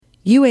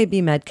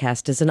UAB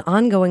Medcast is an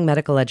ongoing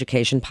medical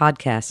education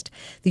podcast.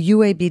 The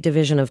UAB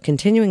Division of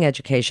Continuing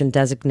Education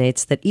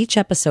designates that each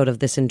episode of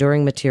this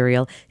enduring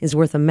material is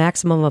worth a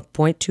maximum of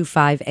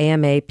 0.25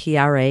 AMA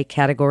PRA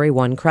Category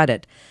 1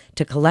 credit.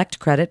 To collect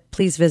credit,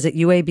 please visit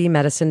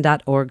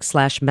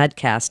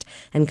uabmedicine.org/medcast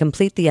and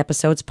complete the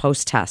episode's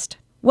post-test.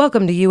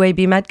 Welcome to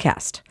UAB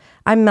Medcast.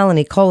 I'm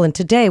Melanie Cole, and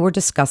today we're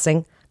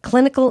discussing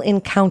Clinical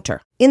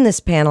Encounter. In this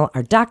panel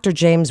are Dr.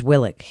 James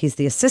Willig. He's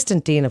the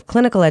Assistant Dean of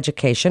Clinical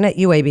Education at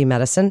UAB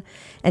Medicine,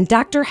 and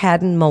Dr.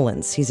 Haddon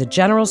Mullins. He's a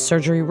general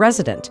surgery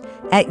resident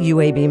at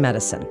UAB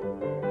Medicine.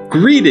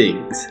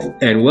 Greetings,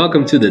 and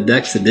welcome to the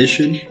next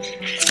edition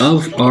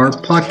of our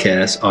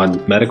podcast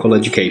on medical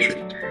education.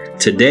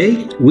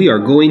 Today, we are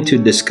going to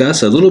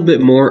discuss a little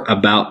bit more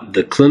about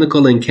the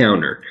clinical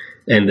encounter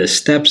and the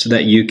steps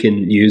that you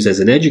can use as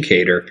an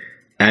educator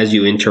as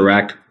you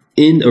interact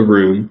in a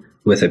room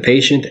with a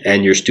patient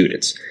and your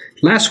students.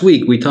 Last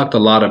week, we talked a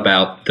lot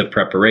about the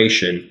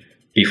preparation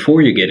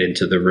before you get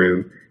into the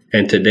room,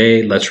 and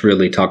today, let's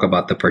really talk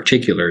about the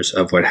particulars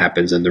of what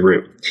happens in the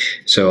room.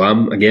 So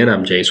I'm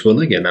James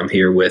Willig, and I'm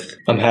here with...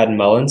 I'm Haddon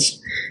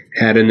Mullins.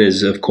 Haddon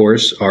is, of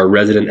course, our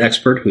resident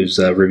expert who's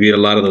reviewed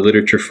a lot of the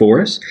literature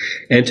for us.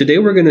 And today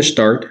we're going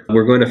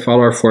to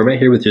follow our format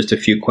here with just a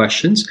few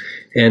questions.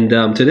 And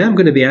today I'm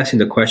going to be asking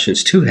the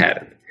questions to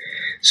Haddon.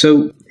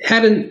 So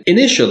Haddon,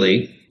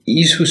 initially,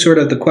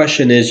 the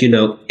question is,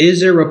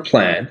 is there a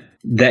plan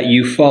that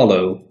you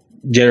follow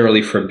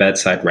generally for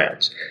bedside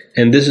rounds?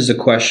 And this is a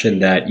question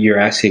that you're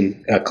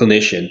asking a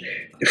clinician.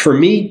 For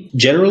me,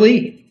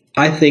 generally,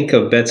 I think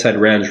of bedside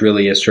rounds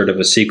really as sort of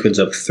a sequence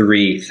of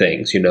three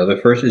things. The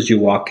first is you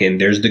walk in,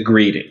 there's the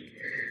greeting.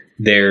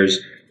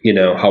 There's,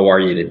 how are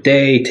you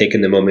today? Taking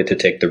the moment to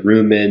take the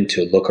room in,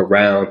 to look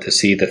around, to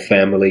see the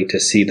family, to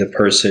see the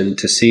person,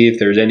 to see if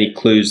there's any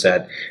clues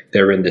that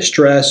they're in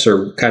distress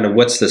or kind of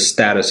what's the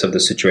status of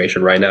the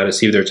situation right now, to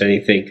see if there's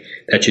anything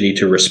that you need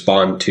to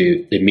respond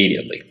to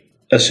immediately.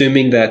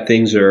 Assuming that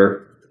things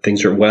are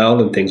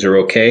well and things are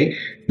okay,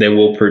 then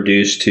we'll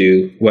produce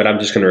to what I'm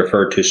just going to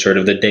refer to sort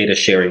of the data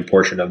sharing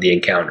portion of the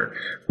encounter,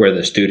 where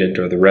the student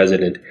or the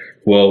resident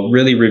will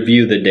really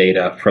review the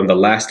data from the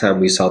last time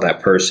we saw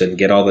that person,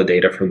 get all the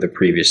data from the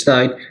previous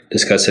night,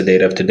 discuss the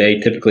data of today,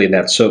 typically in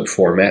that SOAP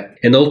format,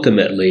 and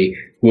ultimately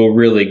we'll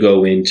really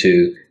go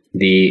into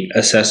the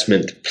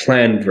assessment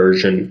plan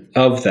version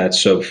of that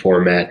SOAP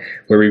format,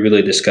 where we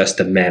really discuss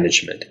the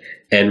management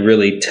and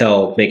really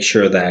make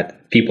sure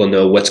that people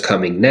know what's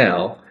coming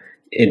now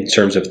in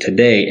terms of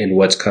today and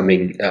what's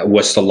coming,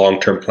 what's the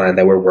long-term plan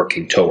that we're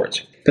working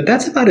towards. But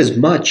that's about as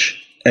much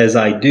as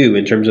I do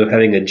in terms of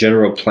having a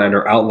general plan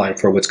or outline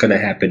for what's going to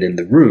happen in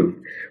the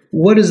room.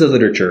 What does the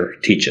literature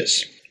teach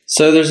us?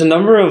 So there's a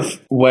number of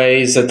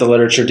ways that the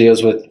literature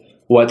deals with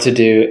what to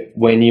do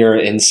when you're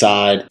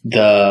inside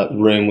the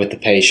room with the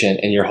patient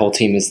and your whole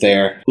team is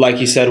there. Like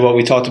you said, what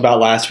we talked about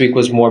last week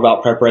was more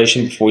about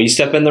preparation before you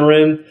step in the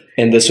room,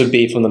 and this would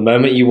be from the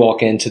moment you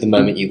walk in to the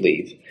moment you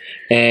leave.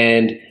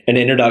 And an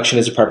introduction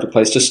is a perfect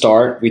place to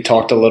start. We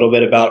talked a little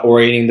bit about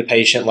orienting the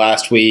patient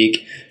last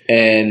week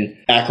and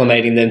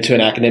acclimating them to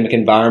an academic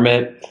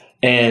environment.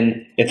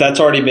 And if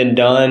that's already been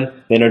done,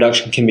 the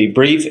introduction can be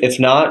brief. If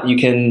not, we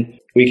can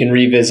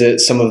revisit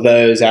some of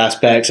those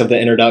aspects of the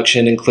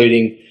introduction,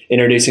 including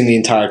introducing the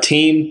entire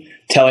team,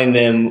 telling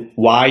them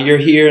why you're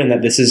here and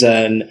that this is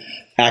an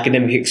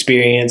academic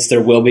experience.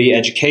 There will be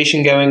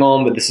education going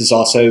on, but this is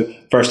also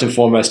first and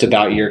foremost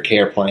about your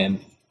care plan.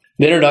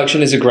 The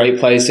introduction is a great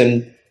place,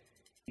 and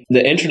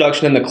the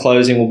introduction and the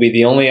closing will be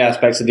the only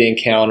aspects of the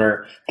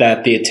encounter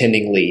that the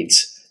attending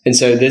leads. And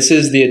so this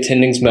is the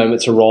attending's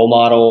moment to role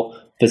model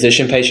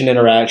physician-patient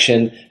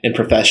interaction and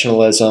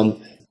professionalism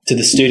to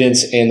the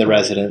students and the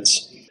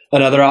residents.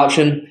 Another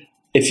option,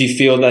 if you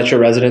feel that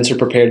your residents are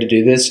prepared to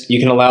do this, you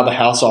can allow the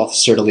house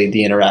officer to lead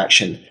the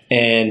interaction.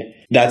 And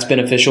that's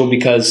beneficial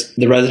because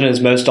the resident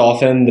is most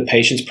often the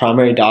patient's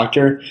primary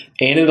doctor,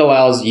 and it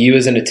allows you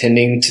as an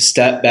attending to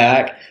step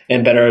back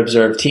and better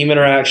observe team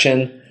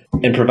interaction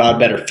and provide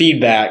better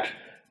feedback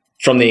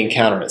from the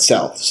encounter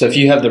itself. So if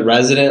you have the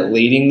resident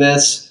leading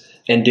this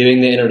and doing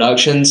the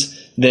introductions,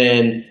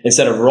 then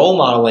instead of role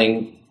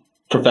modeling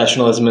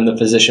professionalism in the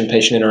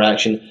physician-patient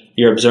interaction,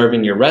 you're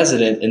observing your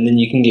resident, and then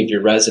you can give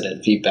your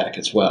resident feedback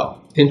as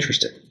well.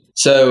 Interesting.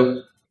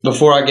 So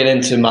before I get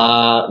into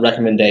my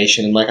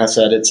recommendation, like I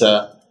said, it's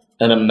an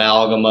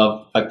amalgam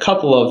of a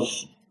couple of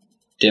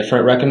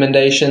different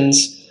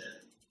recommendations.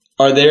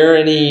 Are there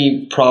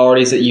any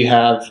priorities that you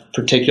have,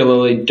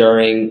 particularly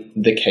during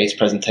the case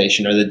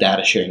presentation or the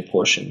data sharing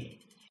portion?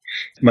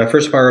 My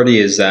first priority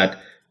is that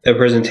the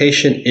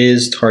presentation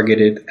is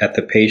targeted at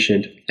the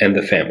patient and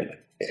the family.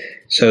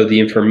 So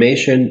the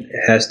information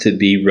has to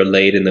be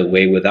relayed in a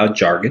way without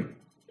jargon,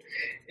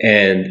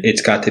 and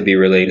it's got to be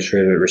relayed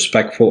in a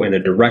respectful and a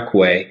direct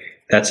way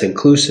that's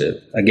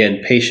inclusive.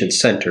 Again,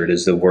 patient-centered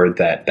is the word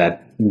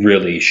that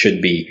really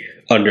should be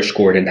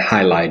underscored and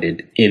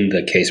highlighted in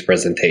the case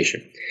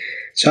presentation.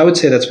 So I would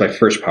say that's my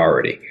first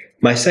priority.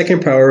 My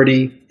second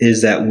priority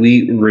is that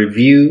we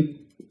review,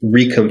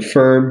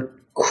 reconfirm,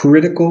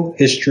 critical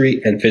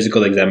history and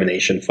physical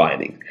examination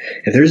finding.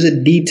 If there's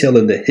a detail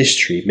in the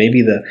history,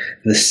 maybe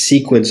the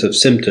sequence of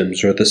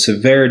symptoms or the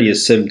severity of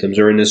symptoms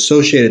or an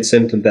associated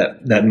symptom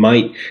that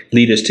might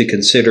lead us to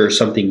consider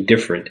something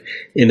different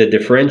in the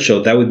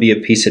differential, that would be a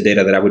piece of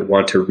data that I would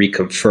want to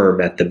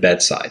reconfirm at the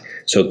bedside.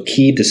 So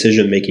key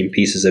decision-making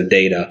pieces of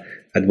data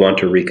I'd want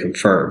to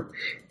reconfirm.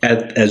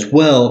 As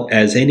well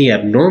as any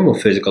abnormal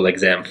physical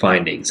exam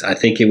findings, I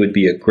think it would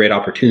be a great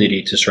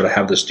opportunity to sort of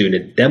have the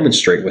student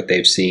demonstrate what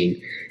they've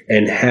seen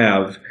and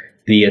have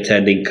the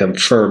attending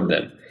confirm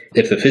them.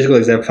 If the physical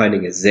exam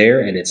finding is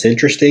there and it's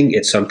interesting,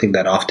 it's something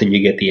that often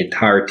you get the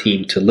entire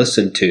team to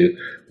listen to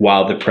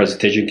while the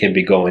presentation can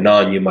be going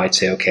on. You might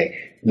say,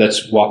 okay,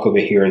 let's walk over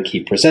here and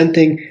keep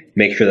presenting,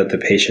 make sure that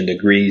the patient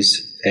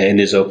agrees and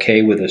is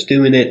okay with us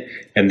doing it,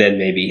 and then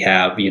maybe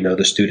have,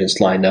 the students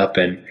line up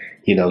and,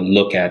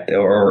 look at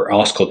or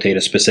auscultate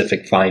a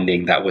specific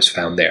finding that was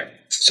found there.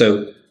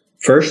 So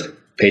first,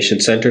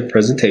 patient-centered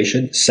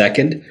presentation.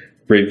 Second,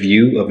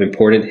 review of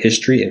important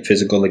history and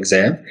physical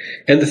exam.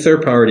 And the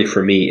third priority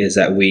for me is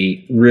that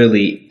we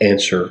really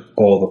answer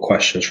all the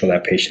questions for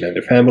that patient and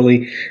their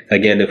family.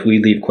 Again, if we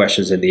leave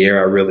questions in the air,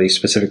 I really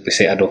specifically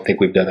say, I don't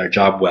think we've done our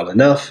job well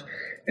enough.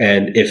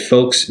 And if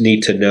folks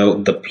need to know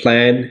the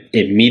plan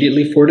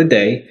immediately for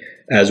today,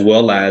 as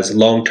well as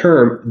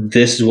long-term,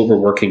 this is what we're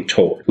working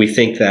toward. We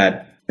think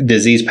that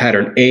disease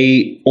pattern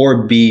A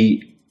or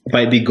B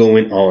might be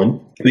going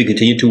on. We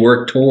continue to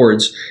work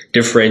towards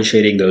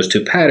differentiating those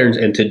two patterns,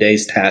 and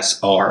today's tasks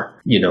are,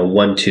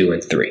 1, 2,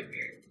 and 3.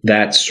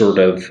 That's sort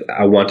of,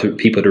 I want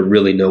people to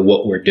really know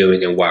what we're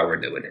doing and why we're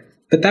doing it.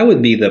 But that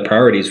would be the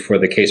priorities for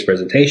the case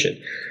presentation.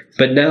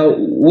 But now,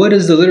 what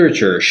does the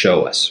literature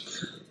show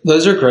us?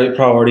 Those are great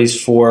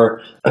priorities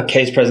for a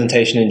case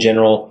presentation in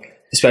general,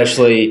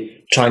 especially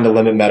trying to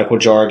limit medical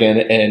jargon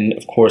and,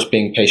 of course,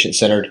 being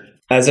patient-centered.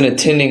 As an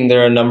attending,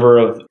 there are a number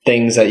of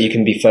things that you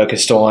can be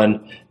focused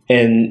on.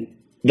 And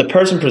the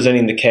person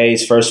presenting the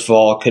case, first of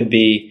all, could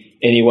be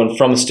anyone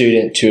from a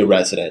student to a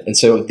resident. And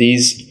so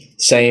these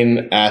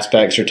same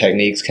aspects or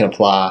techniques can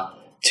apply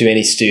to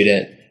any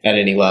student at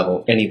any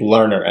level, any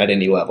learner at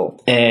any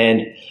level.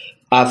 And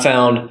I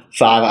found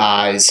 5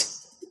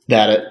 eyes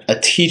that a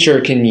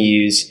teacher can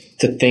use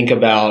to think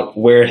about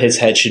where his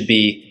head should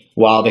be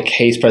while the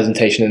case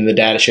presentation and the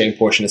data sharing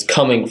portion is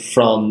coming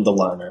from the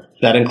learner.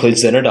 That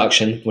includes the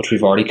introduction, which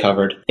we've already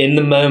covered. In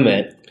the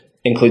moment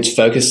includes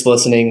focused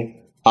listening,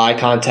 eye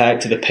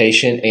contact to the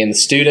patient and the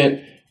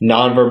student,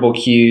 nonverbal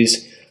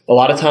cues. A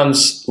lot of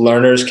times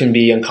learners can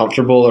be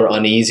uncomfortable or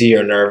uneasy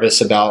or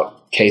nervous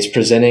about case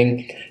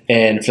presenting,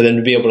 and for them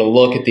to be able to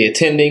look at the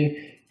attending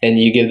and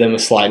you give them a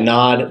slight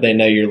nod, they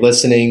know you're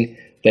listening,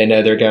 they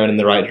know they're going in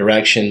the right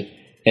direction,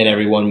 and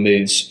everyone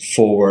moves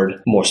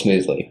forward more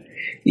smoothly.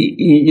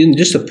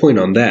 Just a point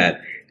on that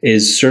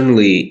is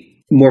certainly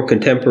more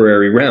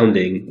contemporary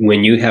rounding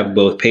when you have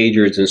both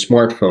pagers and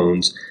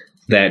smartphones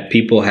that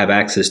people have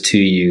access to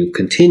you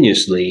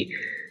continuously.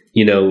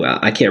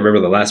 I can't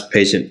remember the last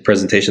patient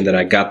presentation that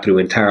I got through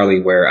entirely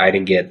where I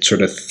didn't get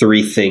sort of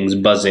 3 things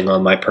buzzing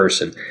on my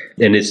person,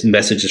 and it's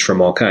messages from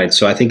all kinds.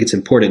 So I think it's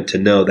important to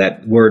know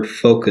that word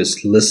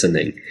focused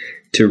listening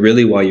to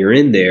really, while you're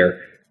in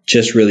there,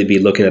 just really be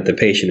looking at the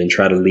patient and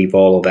try to leave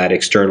all of that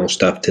external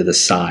stuff to the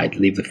side.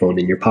 Leave the phone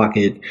in your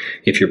pocket.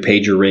 If your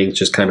pager rings,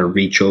 just kind of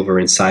reach over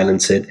and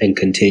silence it and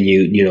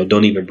continue.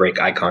 Don't even break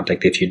eye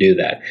contact if you do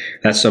that.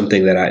 That's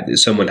something that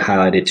someone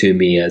highlighted to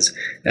me as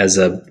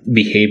a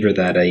behavior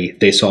that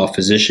they saw a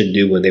physician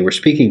do when they were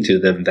speaking to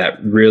them,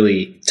 that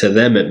really to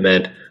them it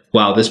meant,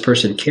 wow, this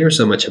person cares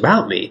so much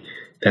about me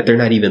that they're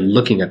not even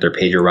looking at their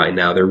pager right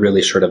now. They're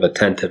really sort of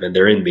attentive and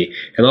they're in me.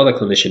 And all the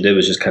clinician did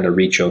was just kind of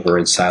reach over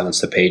and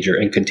silence the pager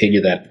and continue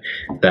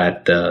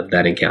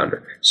that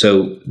encounter.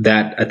 So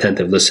that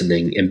attentive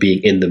listening and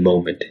being in the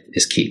moment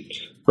is key.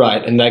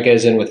 Right. And that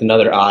goes in with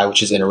another I,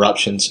 which is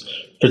interruptions,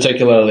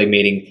 particularly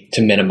meaning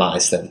to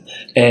minimize them.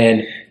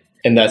 And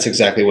that's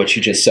exactly what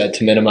you just said,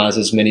 to minimize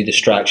as many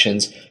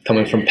distractions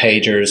coming from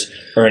pagers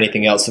or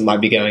anything else that might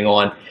be going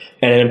on.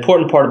 And an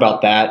important part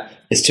about that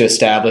is to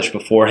establish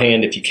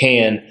beforehand, if you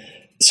can,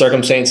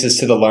 circumstances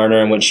to the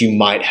learner in which you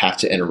might have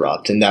to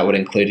interrupt. And that would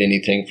include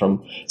anything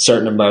from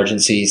certain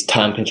emergencies,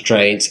 time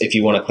constraints, if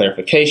you want a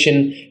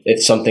clarification,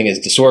 if something is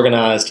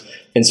disorganized.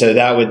 And so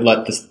that would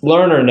let the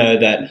learner know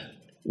that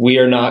we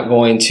are not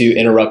going to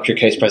interrupt your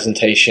case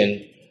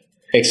presentation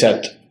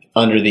except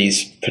under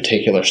these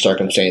particular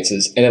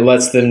circumstances. And it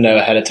lets them know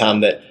ahead of time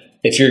that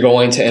if you're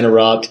going to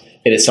interrupt,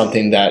 it is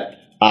something that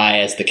I,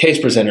 as the case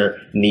presenter,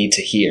 need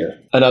to hear.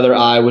 Another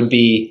I would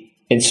be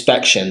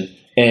inspection,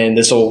 and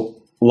this will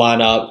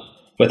line up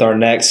with our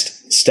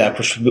next step,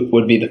 which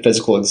would be the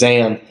physical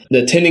exam.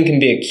 The attending can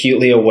be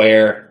acutely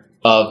aware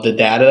of the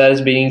data that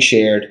is being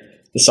shared,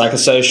 the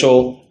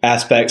psychosocial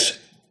aspects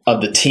of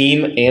the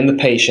team and the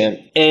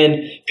patient,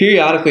 and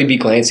periodically be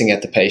glancing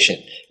at the patient.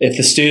 If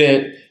the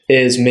student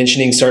is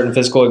mentioning certain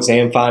physical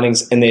exam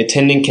findings and the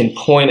attending can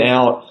point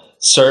out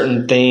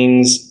certain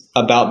things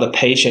about the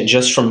patient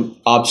just from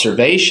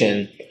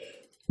observation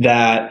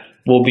that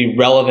will be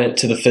relevant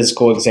to the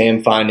physical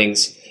exam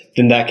findings,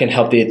 then that can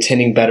help the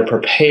attending better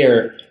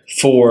prepare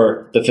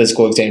for the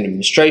physical exam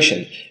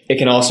demonstration. It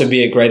can also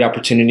be a great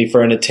opportunity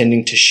for an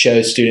attending to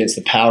show students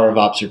the power of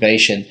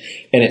observation.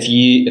 And if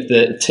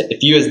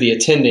you as the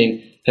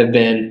attending have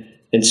been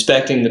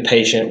inspecting the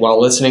patient while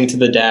listening to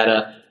the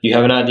data, you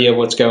have an idea of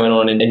what's going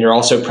on, and you're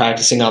also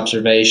practicing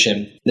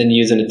observation, then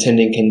you as an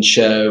attending can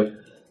show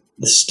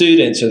the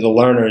students or the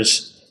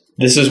learners,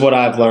 this is what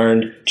I've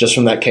learned just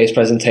from that case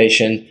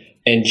presentation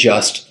and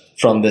just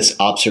from this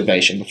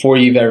observation before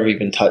you've ever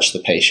even touched the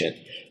patient.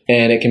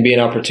 And it can be an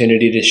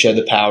opportunity to show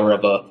the power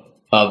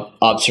of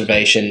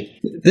observation.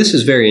 This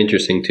is very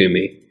interesting to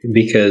me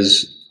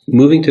because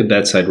moving to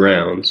bedside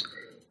rounds,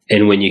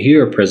 and when you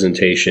hear a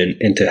presentation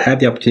and to have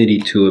the opportunity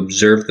to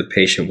observe the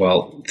patient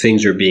while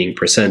things are being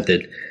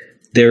presented,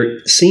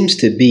 there seems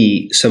to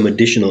be some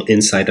additional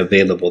insight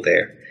available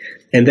there.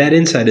 And that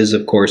insight is,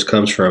 of course,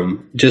 comes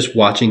from just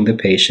watching the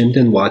patient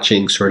and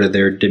watching sort of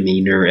their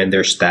demeanor and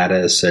their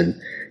status and,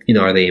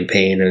 are they in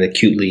pain and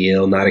acutely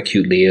ill, not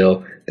acutely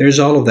ill? There's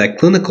all of that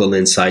clinical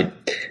insight,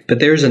 but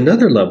there's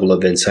another level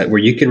of insight where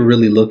you can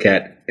really look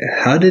at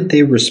how did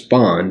they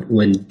respond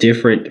when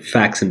different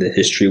facts in the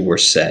history were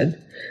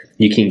said.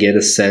 You can get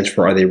a sense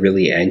for, are they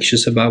really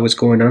anxious about what's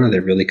going on? Are they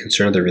really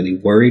concerned? Are they really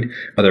worried?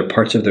 Are there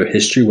parts of their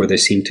history where they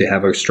seem to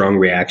have a strong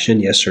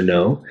reaction, yes or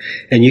no?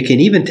 And you can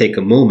even take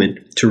a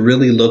moment to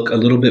really look a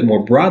little bit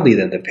more broadly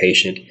than the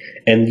patient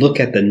and look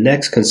at the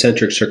next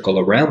concentric circle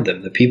around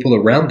them, the people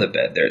around the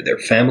bed, their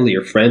family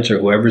or friends or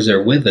whoever's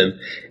there with them,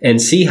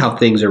 and see how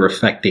things are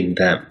affecting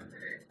them.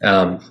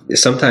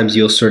 Sometimes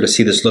you'll sort of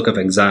see this look of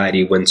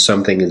anxiety when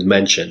something is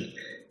mentioned,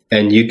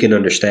 and you can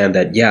understand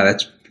that,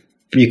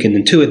 you can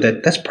intuit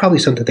that that's probably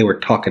something they were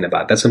talking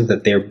about. That's something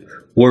that they're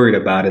worried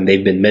about and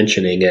they've been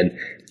mentioning, and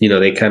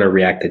they kind of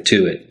reacted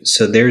to it.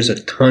 So there's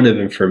a ton of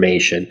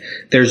information.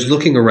 There's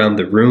looking around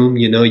the room.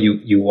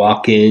 You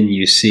walk in,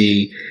 you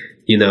see,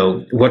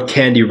 what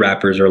candy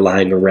wrappers are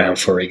lying around,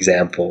 for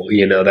example,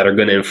 that are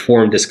going to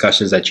inform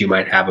discussions that you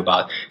might have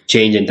about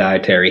change in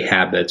dietary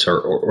habits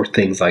or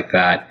things like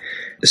that.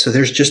 So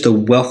there's just a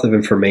wealth of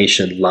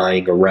information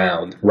lying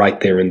around right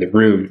there in the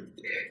room.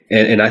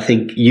 And I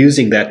think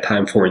using that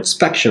time for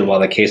inspection while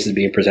the case is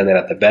being presented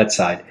at the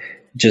bedside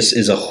just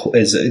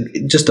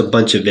just a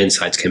bunch of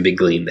insights can be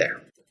gleaned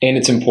there. And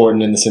it's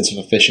important in the sense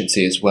of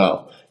efficiency as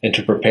well, and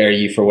to prepare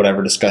you for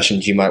whatever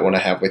discussions you might want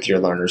to have with your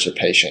learners or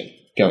patient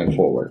going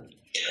forward.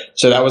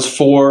 So that was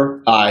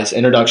 4 I's: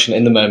 introduction,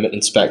 in the moment,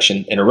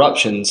 inspection,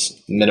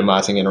 interruptions,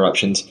 minimizing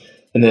interruptions.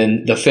 And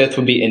then the 5th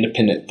would be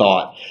independent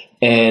thought.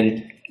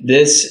 And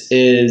this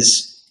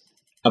is,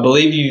 I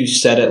believe you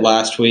said it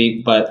last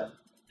week, but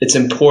it's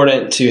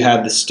important to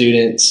have the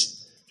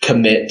students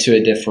commit to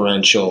a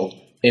differential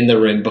in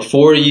the room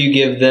before you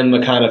give them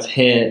a kind of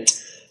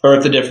hint, or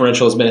if the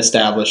differential has been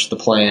established, the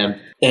plan.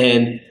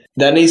 And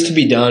that needs to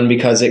be done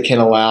because it can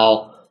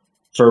allow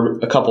for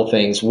a couple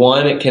things.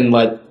 One, it can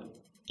let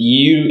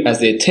you as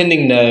the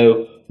attending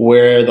know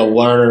where the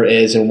learner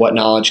is and what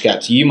knowledge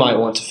gaps you might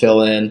want to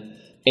fill in.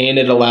 And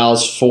it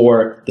allows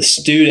for the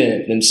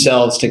student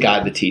themselves to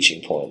guide the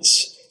teaching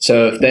points.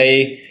 So if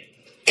they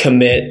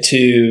commit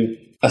to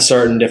a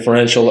certain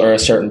differential or a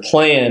certain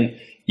plan,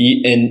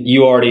 and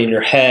you already in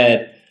your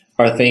head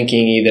are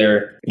thinking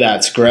either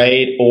that's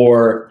great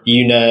or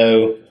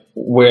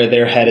where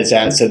their head is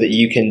at so that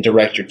you can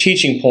direct your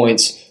teaching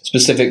points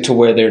specific to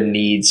where their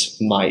needs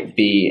might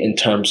be in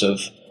terms of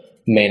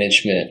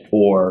management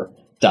or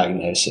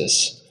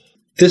diagnosis.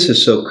 This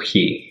is so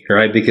key,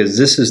 right? Because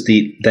this is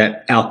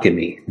that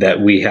alchemy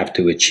that we have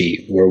to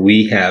achieve, where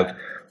we have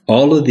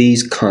all of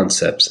these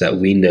concepts that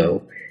we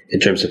know in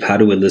terms of how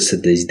to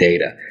elicit these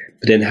data.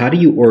 But then how do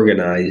you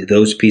organize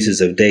those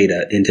pieces of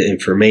data into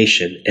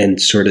information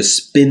and sort of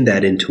spin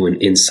that into an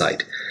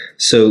insight?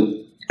 So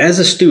as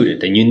a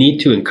student, and you need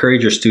to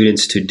encourage your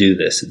students to do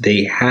this,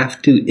 they have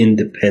to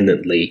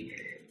independently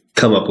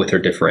come up with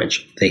their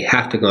differential. They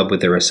have to come up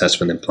with their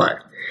assessment and plan.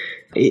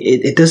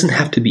 It doesn't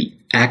have to be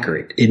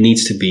accurate. It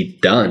needs to be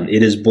done.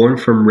 It is born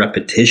from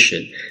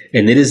repetition.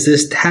 And it is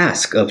this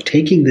task of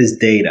taking this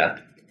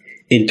data,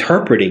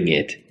 interpreting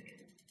it,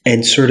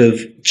 and sort of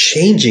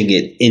changing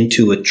it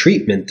into a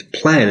treatment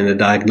plan and a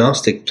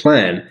diagnostic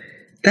plan.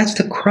 That's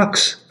the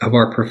crux of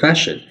our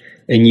profession.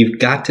 And you've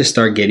got to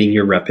start getting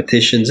your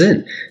repetitions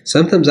in.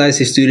 Sometimes I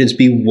see students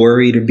be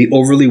worried or be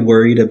overly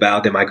worried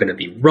about, am I going to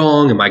be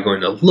wrong? Am I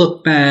going to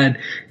look bad?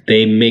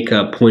 They make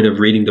a point of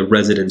reading the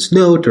resident's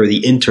note or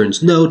the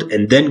intern's note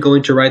and then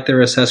going to write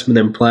their assessment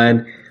and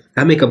plan.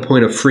 I make a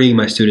point of freeing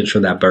my students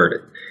from that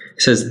burden.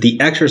 It says the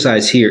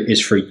exercise here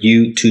is for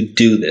you to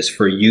do this,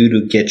 for you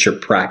to get your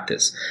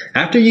practice.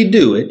 After you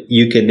do it,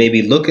 you can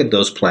maybe look at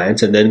those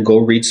plans and then go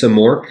read some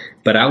more,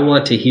 but I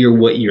want to hear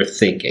what you're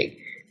thinking.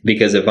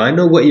 Because if I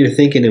know what you're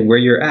thinking and where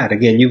you're at,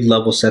 again, you've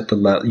level set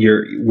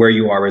where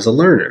you are as a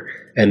learner.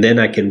 And then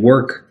I can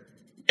work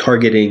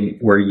targeting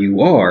where you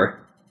are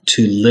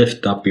to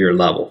lift up your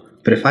level.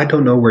 But if I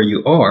don't know where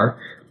you are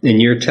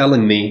and you're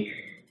telling me,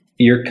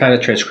 you're kind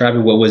of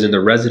transcribing what was in the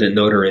resident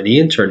note or in the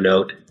intern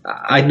note,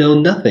 I know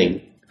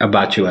nothing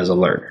about you as a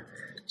learner.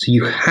 So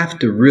you have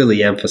to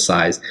really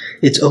emphasize,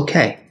 it's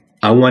okay.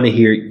 I want to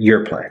hear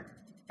your plan.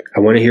 I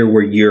want to hear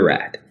where you're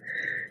at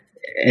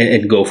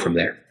and go from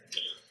there.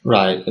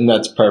 Right. And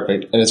that's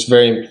perfect. And it's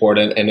very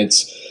important. And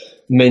it's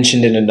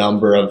mentioned in a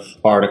number of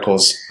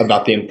articles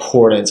about the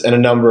importance and a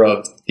number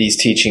of these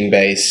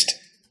teaching-based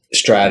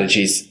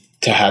strategies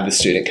to have the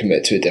student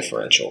commit to a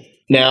differential.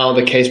 Now,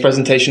 the case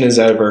presentation is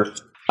over.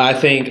 I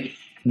think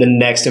the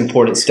next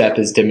important step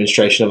is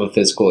demonstration of a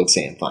physical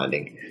exam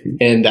finding.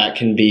 And that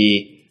can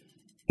be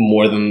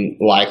more than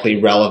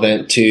likely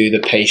relevant to the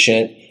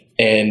patient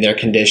and their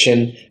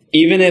condition.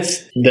 Even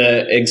if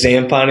the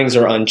exam findings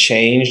are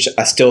unchanged,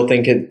 I still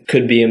think it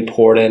could be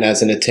important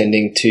as an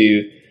attending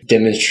to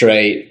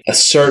demonstrate a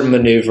certain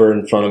maneuver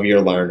in front of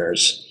your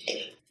learners.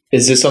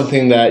 Is this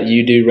something that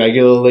you do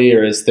regularly,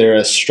 or is there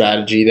a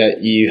strategy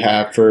that you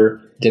have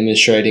for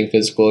demonstrating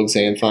physical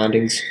exam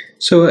findings?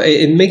 So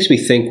it makes me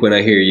think when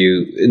I hear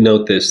you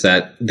note this,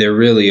 that there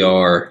really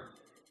are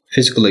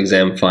physical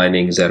exam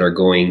findings that are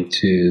going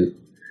to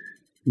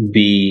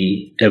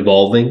be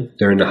evolving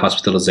during the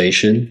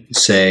hospitalization,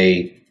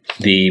 say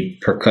the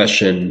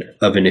percussion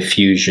of an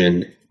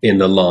effusion in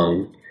the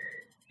lung,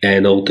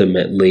 and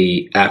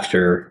ultimately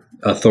after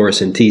a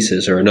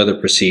thoracentesis or another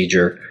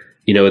procedure,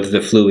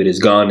 the fluid is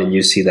gone and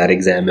you see that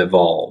exam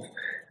evolve.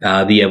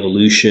 The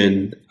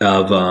evolution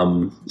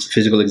of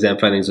physical exam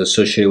findings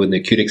associated with an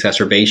acute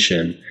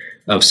exacerbation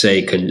of,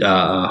 say,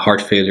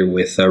 heart failure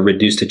with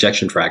reduced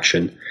ejection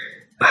fraction.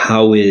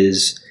 How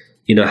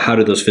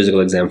do those physical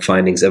exam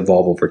findings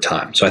evolve over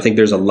time? So I think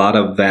there's a lot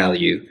of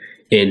value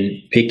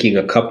in picking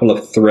a couple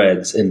of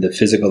threads in the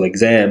physical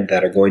exam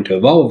that are going to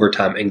evolve over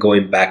time and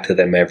going back to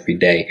them every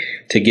day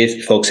to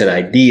give folks an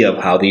idea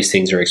of how these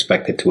things are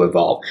expected to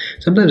evolve.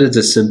 Sometimes it's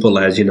as simple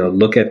as,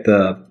 look at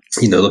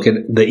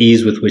the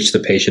ease with which the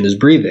patient is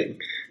breathing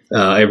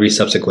every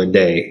subsequent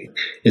day.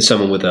 It's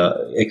someone with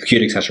a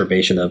acute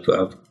exacerbation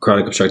of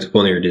chronic obstructive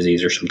pulmonary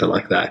disease or something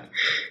like that.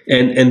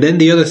 And then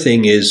the other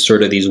thing is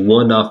sort of these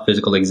one-off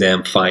physical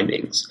exam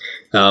findings,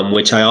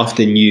 which I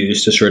often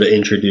use to sort of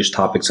introduce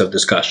topics of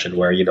discussion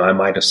where, I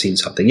might have seen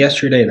something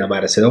yesterday and I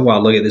might have said, oh,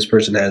 wow, look at this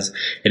person has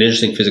an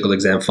interesting physical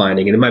exam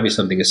finding. And it might be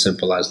something as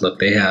simple as, look,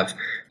 they have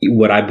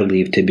what I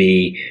believe to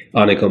be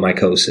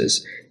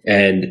onychomycosis,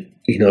 and,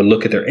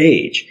 look at their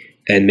age.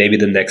 And maybe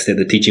the next day,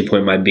 the teaching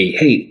point might be,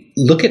 hey,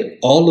 look at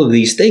all of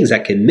these things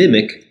that can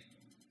mimic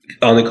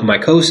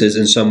onychomycosis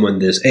in someone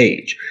this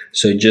age.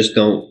 So just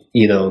don't,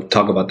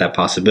 talk about that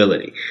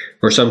possibility.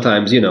 Or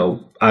sometimes, the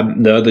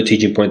other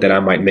teaching point that I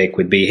might make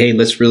would be, hey,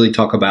 let's really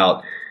talk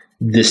about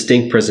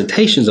distinct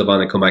presentations of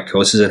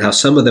onychomycosis and how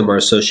some of them are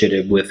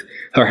associated with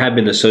or have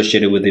been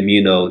associated with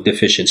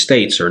immunodeficient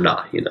states or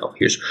not.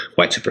 Here's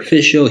white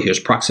superficial, here's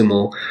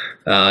proximal,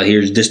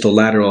 here's distal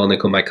lateral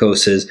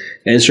onychomycosis,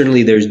 and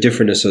certainly there's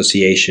different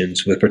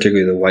associations with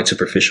particularly the white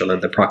superficial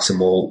and the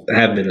proximal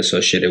have been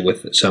associated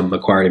with some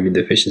acquired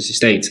immunodeficiency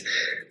states.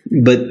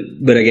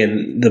 But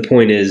again, the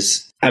point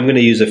is I'm going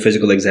to use a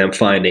physical exam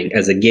finding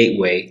as a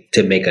gateway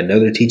to make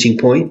another teaching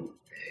point,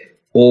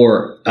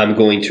 or I'm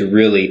going to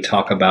really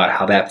talk about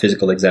how that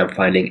physical exam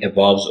finding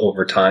evolves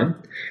over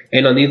time.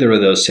 And on either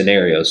of those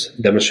scenarios,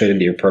 demonstrating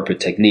the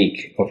appropriate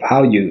technique of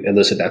how you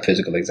elicit that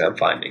physical exam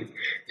finding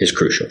is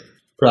crucial.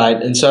 Right.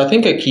 And so I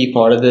think a key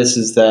part of this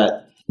is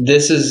that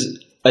this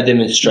is a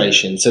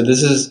demonstration. So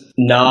this is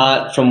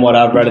not, from what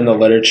I've read in the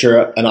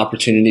literature, an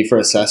opportunity for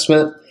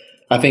assessment.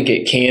 I think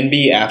it can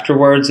be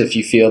afterwards if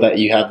you feel that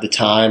you have the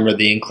time or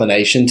the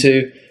inclination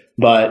to.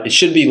 But it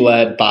should be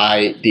led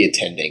by the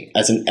attending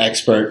as an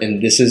expert,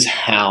 and this is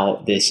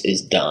how this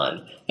is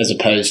done, as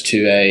opposed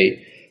to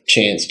a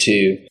chance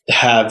to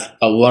have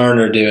a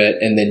learner do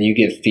it and then you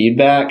give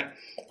feedback.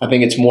 I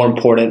think it's more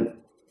important,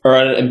 or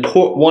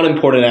one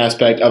important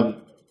aspect of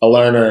a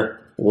learner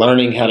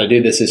learning how to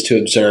do this is to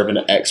observe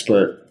an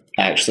expert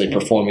actually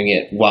performing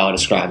it while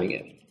describing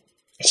it.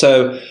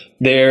 So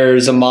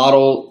there's a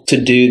model to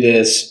do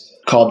this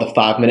called the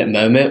 5-minute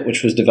moment,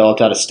 which was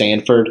developed out of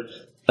Stanford.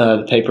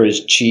 The paper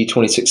is Chi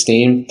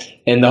 2016.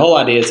 And the whole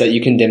idea is that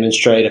you can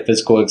demonstrate a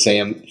physical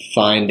exam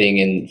finding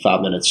in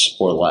 5 minutes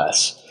or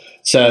less.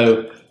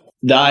 So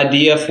the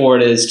idea for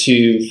it is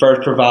to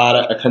first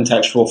provide a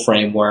contextual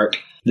framework.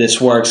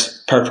 This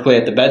works perfectly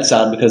at the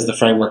bedside because the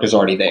framework is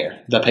already there,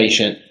 the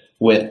patient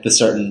with the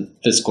certain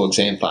physical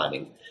exam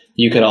finding.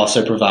 You could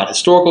also provide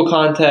historical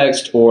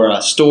context or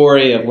a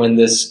story of when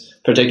this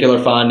particular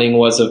finding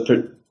was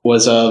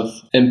of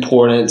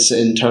importance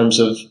in terms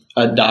of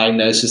a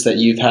diagnosis that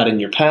you've had in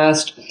your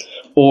past,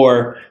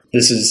 or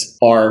this is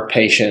our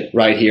patient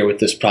right here with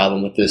this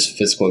problem with this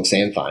physical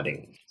exam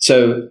finding.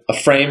 So a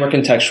frame or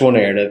contextual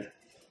narrative,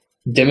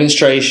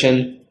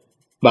 demonstration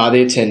by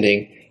the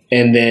attending,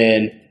 and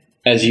then,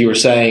 as you were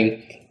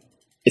saying,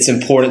 it's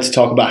important to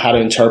talk about how to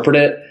interpret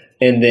it,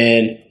 and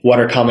then what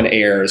are common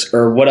errors,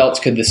 or what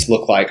else could this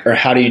look like, or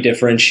how do you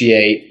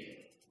differentiate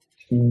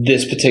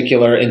this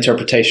particular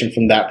interpretation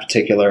from that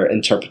particular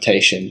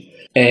interpretation,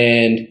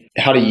 and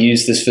how to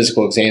use this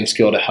physical exam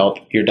skill to help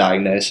your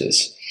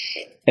diagnosis.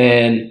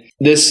 And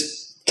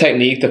this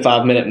technique, the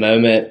 5-minute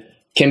moment,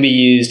 can be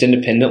used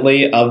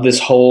independently of this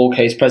whole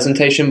case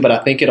presentation, but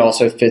I think it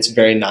also fits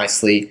very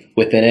nicely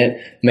within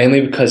it,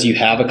 mainly because you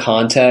have a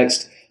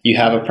context, you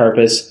have a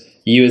purpose,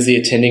 you as the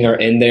attending are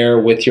in there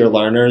with your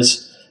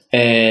learners,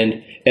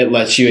 and it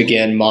lets you,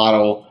 again,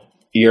 model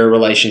your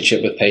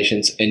relationship with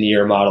patients and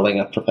your modeling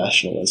of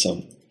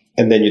professionalism.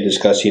 And then you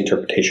discuss the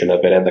interpretation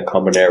of it and the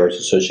common errors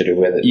associated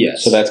with it.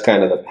 Yes. So that's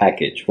kind of the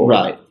package.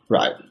 Right.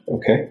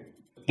 Okay.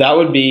 That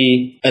would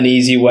be an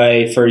easy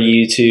way for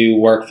you to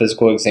work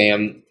physical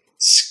exam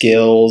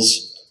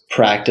skills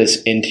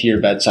practice into your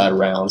bedside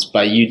rounds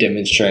by you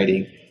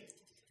demonstrating.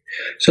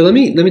 So let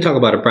me talk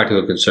about a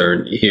practical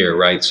concern here,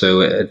 right?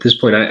 So at this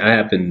point,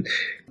 I'm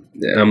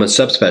a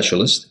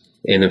subspecialist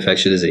in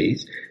infectious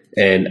disease,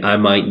 and I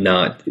might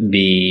not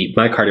be,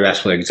 my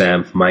cardiovascular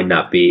exam might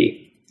not be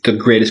the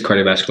greatest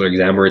cardiovascular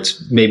exam, or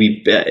it's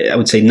maybe, I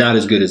would say, not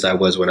as good as I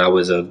was when I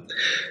was a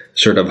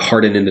sort of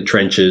hardened in the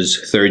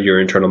trenches third year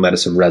internal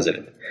medicine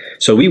resident.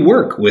 So we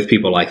work with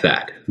people like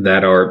that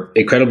are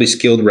incredibly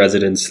skilled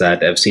residents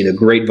that have seen a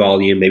great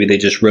volume. Maybe they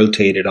just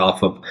rotated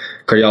off of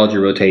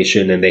cardiology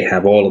rotation and they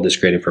have all of this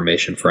great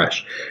information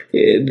fresh.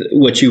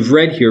 What you've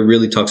read here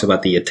really talks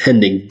about the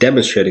attending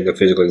demonstrating a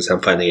physical exam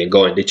finding and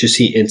going. Did you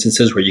see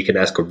instances where you can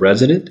ask a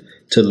resident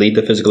to lead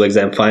the physical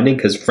exam finding?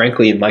 Because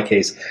frankly, in my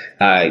case,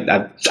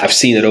 I've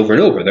seen it over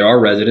and over. There are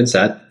residents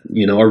that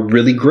are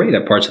really great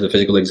at parts of the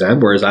physical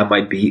exam, whereas I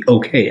might be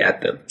okay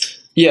at them.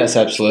 Yes,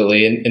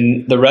 absolutely.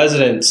 And the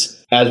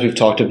residents, as we've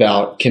talked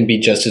about, can be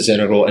just as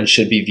integral and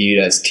should be viewed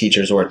as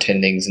teachers or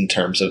attendings in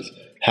terms of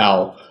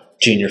how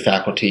junior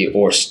faculty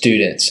or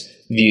students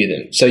view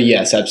them. So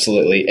yes,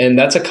 absolutely. And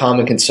that's a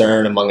common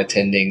concern among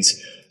attendings.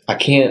 I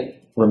can't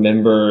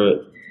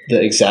remember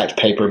the exact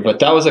paper, but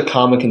that was a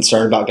common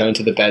concern about going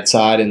to the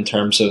bedside in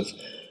terms of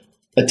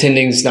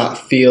attendings not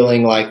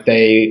feeling like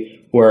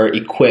they were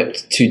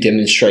equipped to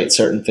demonstrate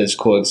certain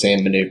physical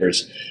exam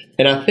maneuvers.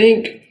 And I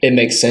think it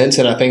makes sense,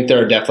 and I think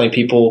there are definitely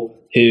people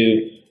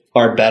who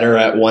are better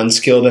at one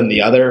skill than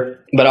the other.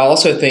 But I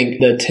also think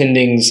the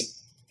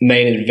attending's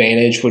main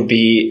advantage would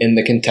be in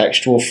the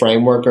contextual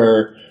framework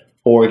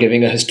or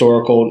giving a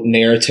historical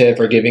narrative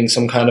or giving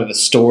some kind of a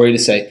story to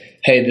say,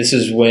 hey, this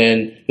is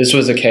when this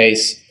was a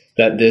case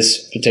that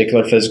this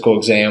particular physical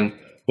exam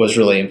was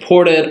really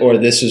important, or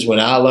this is when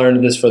I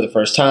learned this for the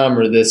first time,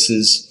 or this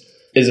is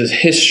a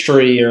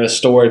history or a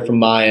story from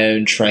my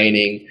own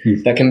training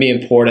that can be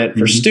important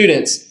for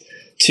students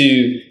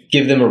to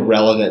give them a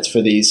relevance for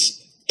these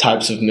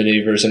types of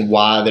maneuvers and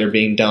why they're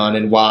being done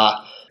and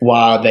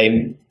why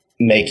they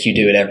make you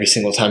do it every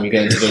single time you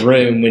go into the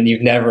room when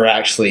you've never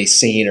actually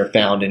seen or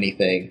found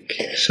anything.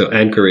 So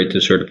anchor it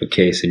to sort of a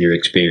case in your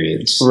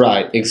experience.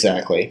 Right,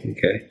 exactly.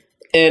 Okay.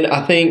 And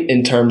I think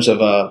in terms of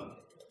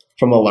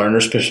from a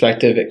learner's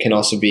perspective, it can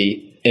also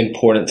be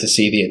important to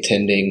see the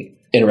attending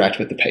interact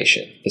with the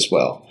patient as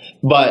well.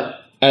 But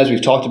as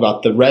we've talked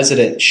about, the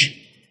resident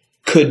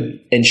could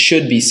and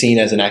should be seen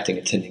as an acting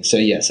attending. So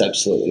yes,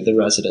 absolutely. The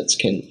residents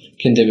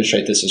can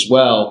demonstrate this as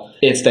well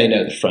if they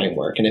know the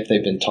framework and if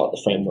they've been taught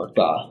the framework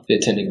by the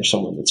attending or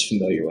someone that's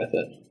familiar with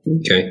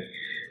it. Okay.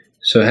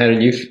 So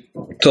Hannon, you've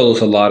told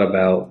us a lot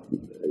about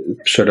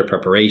sort of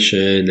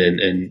preparation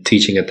and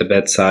teaching at the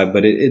bedside,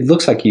 but it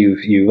looks like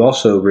you've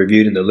also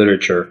reviewed in the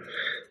literature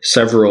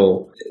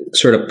several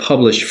sort of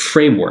published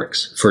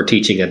frameworks for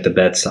teaching at the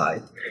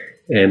bedside.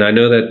 And I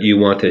know that you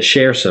want to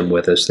share some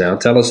with us now.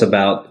 Tell us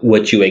about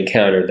what you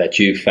encountered that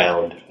you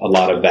found a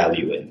lot of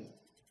value in.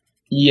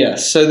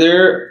 Yes. So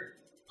there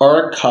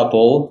are a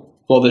couple.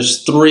 Well,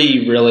 there's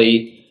three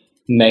really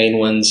main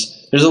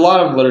ones. There's a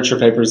lot of literature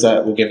papers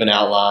that will give an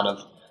outline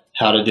of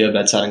how to do a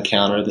bedside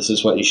encounter. This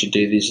is what you should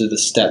do. These are the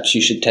steps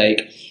you should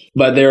take.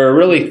 But there are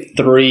really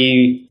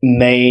three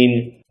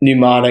main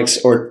mnemonics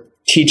or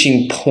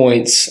teaching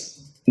points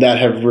that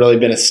have really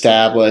been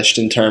established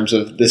in terms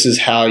of this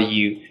is how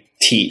you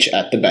teach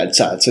at the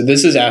bedside. So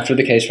this is after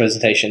the case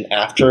presentation,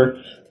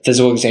 after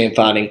physical exam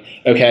finding.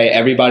 Okay,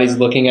 everybody's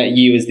looking at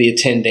you as the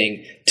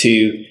attending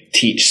to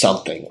teach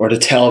something or to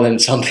tell them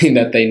something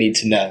that they need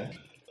to know.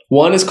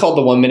 One is called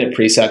the 1 minute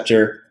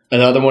preceptor.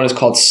 Another one is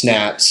called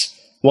SNAPS.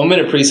 1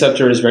 minute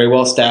preceptor is very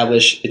well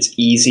established. It's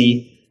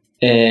easy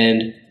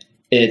and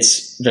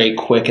it's very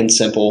quick and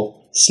simple.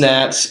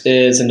 SNAPS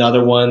is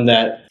another one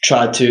that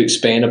tried to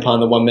expand upon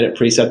the 1 minute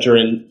preceptor,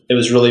 and it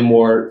was really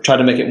tried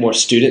to make it more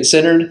student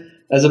centered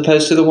as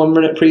opposed to the 1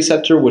 minute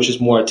preceptor, which is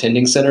more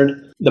attending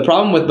centered. The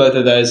problem with both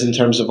of those in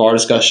terms of our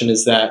discussion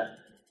is that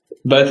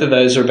both of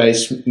those are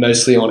based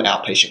mostly on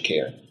outpatient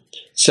care.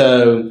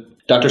 So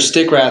Dr.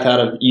 Stickrath out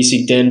of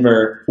UC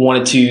Denver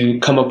wanted to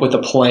come up with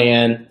a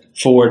plan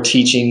for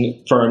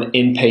teaching for an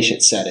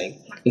inpatient setting.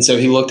 And so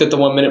he looked at the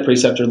 1 minute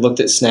preceptor, looked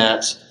at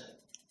SNAPS,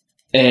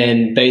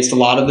 and based a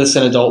lot of this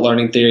in adult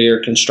learning theory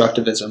or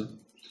constructivism,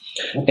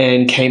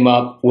 and came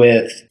up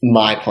with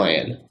my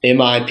plan,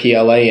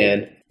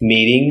 MIPLAN,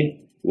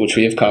 meeting, which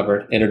we have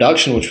covered,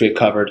 introduction, which we have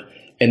covered,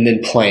 and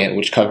then plan,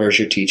 which covers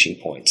your teaching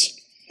points.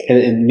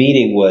 And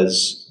meeting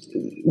was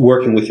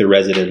working with the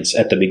residents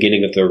at the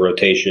beginning of their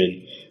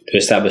rotation to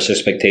establish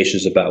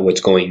expectations about what's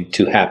going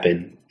to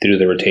happen through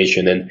the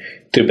rotation and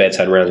through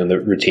bedside rounds on the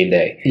routine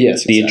day.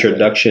 Yes, The exactly.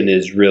 introduction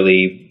is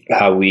really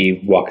how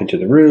we walk into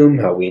the room,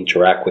 how we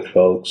interact with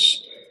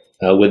folks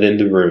within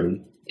the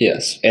room.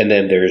 Yes. And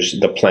then there's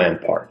the plan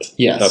part.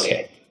 Yes.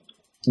 Okay.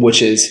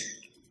 Which is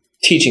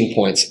teaching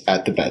points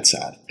at the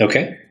bedside.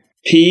 Okay.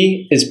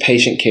 P is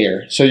patient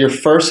care. So your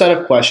first set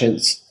of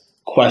questions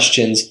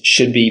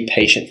should be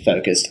patient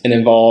focused and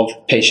involve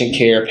patient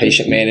care,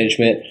 patient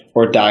management,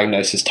 or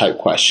diagnosis type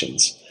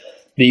questions.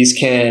 These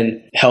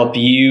can help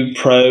you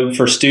probe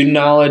for student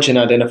knowledge and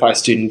identify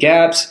student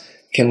gaps,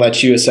 can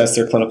let you assess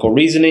their clinical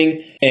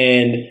reasoning.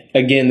 And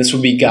again, this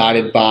will be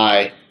guided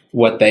by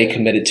what they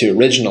committed to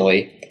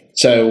originally.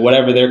 So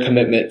whatever their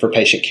commitment for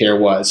patient care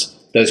was,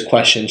 those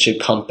questions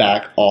should come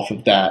back off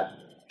of that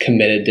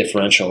committed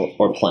differential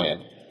or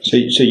plan. So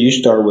you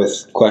start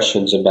with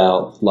questions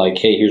about like,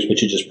 hey, here's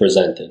what you just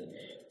presented.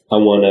 I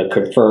want to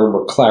confirm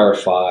or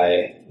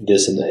clarify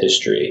this in the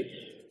history,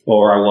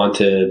 or I want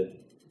to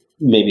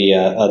maybe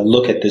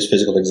look at this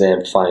physical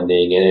exam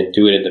finding and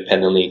do it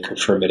independently,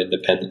 confirm it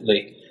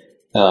independently.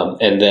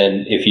 And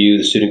then if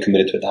the student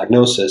committed to a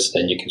diagnosis,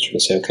 then you can sort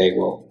of say, okay,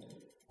 well,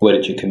 what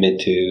did you commit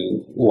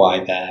to?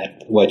 Why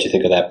that? What did you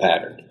think of that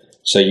pattern?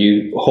 So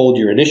you hold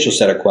your initial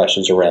set of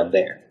questions around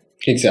there.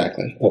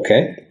 Exactly.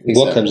 Okay. Exactly.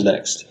 What comes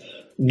next?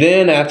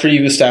 Then after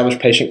you've established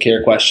patient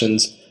care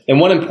questions, and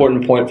one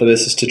important point for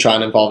this is to try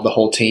and involve the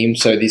whole team.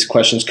 So these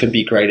questions could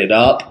be graded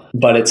up,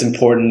 but it's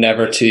important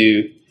never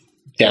to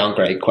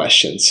downgrade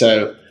questions.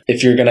 So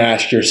if you're going to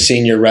ask your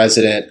senior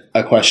resident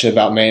a question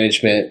about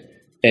management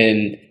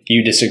and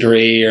you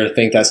disagree or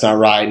think that's not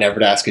right, never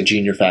to ask a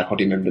junior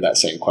faculty member that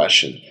same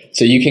question.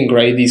 So you can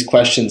grade these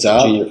questions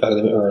up. Junior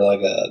faculty or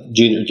like a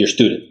junior, your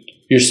student.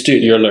 Your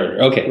student. Your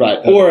learner. Okay. Right.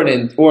 Okay.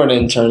 Or an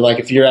intern. Like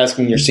if you're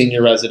asking your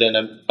senior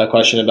resident a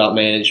question about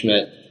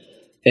management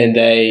and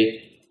they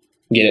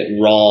get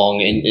it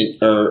wrong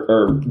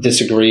or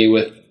disagree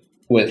with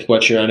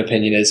what your own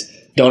opinion is,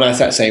 don't ask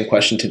that same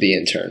question to the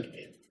intern,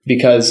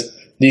 because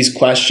these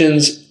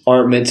questions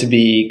aren't meant to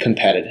be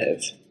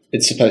competitive.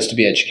 It's supposed to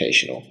be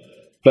educational.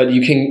 But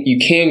you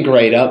can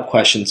grade up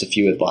questions if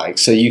you would like.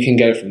 So you can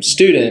go from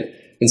student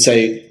and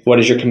say, what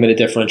is your committed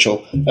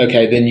differential?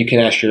 Okay, then you can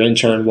ask your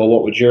intern, well,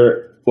 what would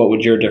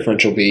your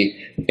differential be,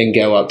 and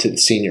go up to the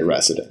senior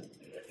resident.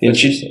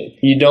 But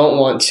you don't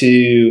want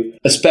to,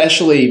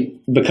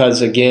 especially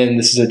because, again,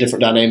 this is a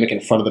different dynamic in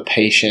front of the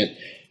patient.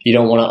 You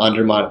don't want to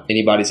undermine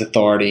anybody's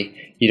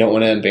authority. You don't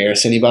want to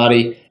embarrass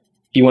anybody.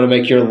 You want to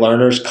make your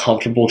learners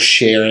comfortable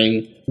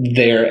sharing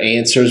their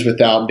answers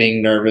without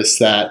being nervous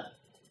that,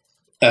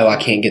 oh, I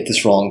can't get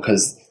this wrong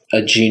because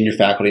a junior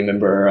faculty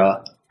member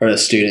or the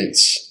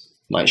students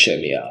might show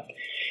me up.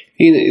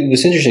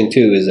 What's interesting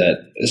too is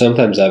that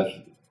sometimes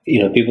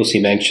people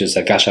seem anxious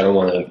that, gosh, I don't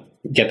want to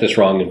get this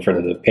wrong in front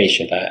of the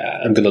patient.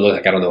 I'm going to look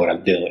like I don't know what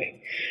I'm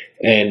doing.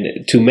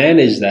 And to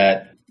manage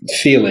that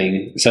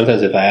feeling,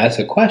 sometimes if I ask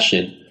a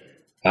question,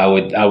 I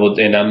would,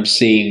 and I'm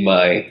seeing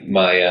my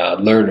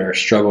learner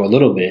struggle a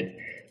little bit,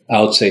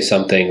 I would say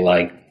something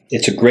like,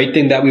 it's a great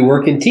thing that we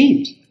work in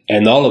teams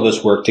and all of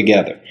us work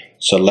together.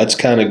 So let's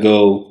kind of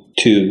go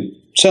to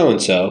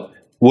so-and-so.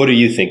 What are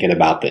you thinking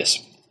about this?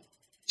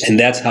 And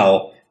that's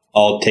how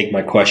I'll take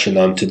my question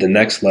on to the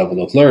next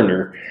level of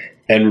learner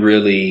and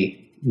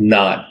really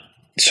not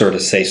sort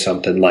of say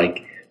something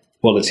like,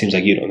 well, it seems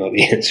like you don't know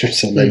the answer,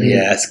 so let me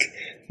ask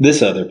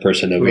this other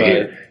person over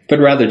here. But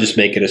rather just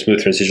make it a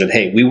smooth transition.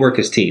 Hey, we work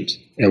as teams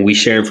and we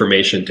share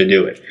information to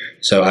do it.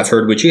 So I've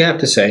heard what you have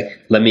to say.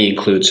 Let me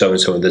include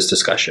so-and-so in this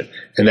discussion.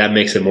 And that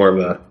makes it more of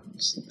a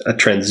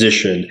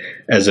transition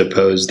as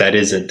opposed that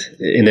isn't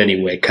in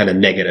any way kind of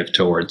negative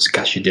towards,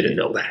 gosh, you didn't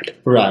know that.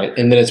 Right.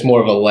 And then it's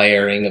more of a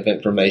layering of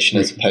information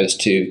as opposed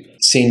to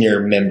senior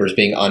members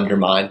being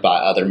undermined by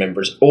other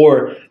members,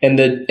 and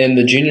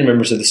the junior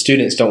members of the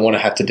students don't want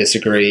to have to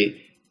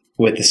disagree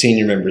with the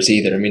senior members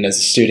either. I mean, as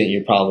a student,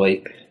 you're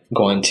probably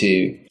going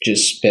to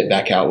just spit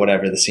back out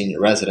whatever the senior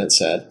resident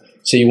said.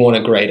 So you want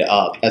to grade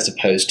up as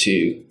opposed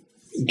to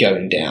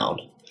going down.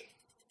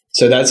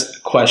 So that's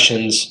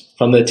questions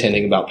from the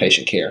attending about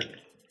patient care.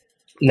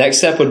 Next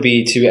step would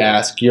be to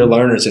ask your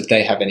learners if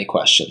they have any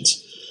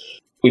questions.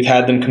 We've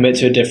had them commit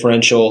to a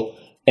differential,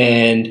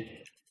 and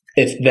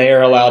if they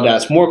are allowed to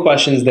ask more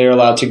questions, they're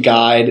allowed to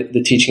guide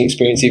the teaching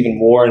experience even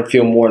more and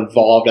feel more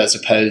involved as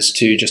opposed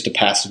to just a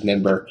passive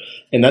member.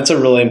 And that's a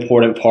really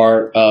important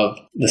part of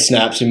the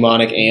SNAPS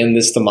mnemonic and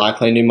the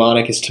MyClan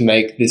mnemonic, is to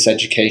make this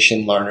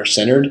education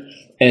learner-centered.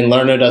 And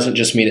learner doesn't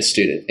just mean a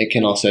student. It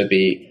can also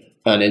be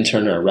an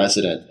intern or a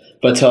resident.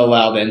 But to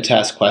allow them to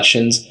ask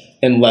questions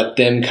and let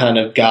them kind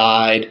of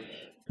guide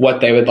what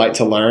they would like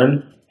to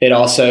learn. It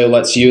also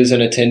lets you as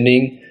an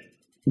attending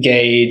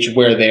gauge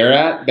where they're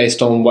at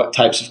based on what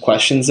types of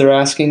questions they're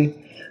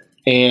asking.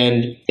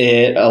 And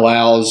it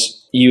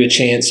allows you a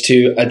chance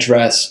to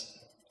address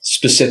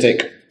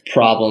specific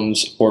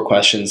problems or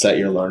questions that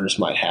your learners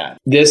might have.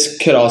 This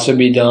could also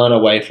be done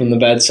away from the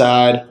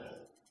bedside,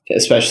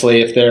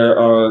 especially if there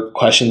are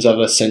questions of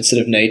a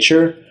sensitive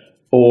nature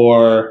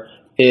or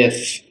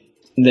if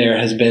there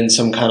has been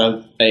some kind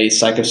of a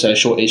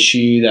psychosocial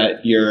issue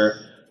that your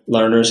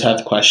learners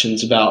have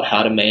questions about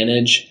how to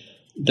manage,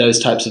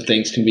 those types of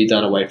things can be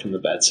done away from the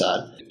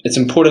bedside. It's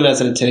important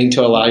as an attending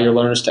to allow your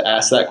learners to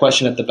ask that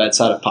question at the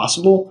bedside if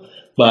possible,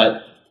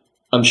 but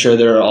I'm sure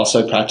there are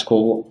also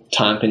practical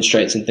time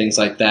constraints and things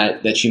like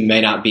that that you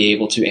may not be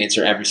able to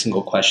answer every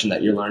single question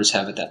that your learners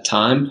have at that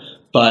time.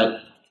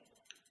 But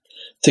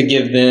to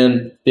give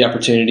them the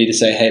opportunity to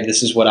say, hey,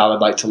 this is what I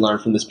would like to learn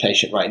from this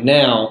patient right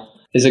now,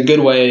 is a good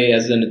way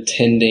as an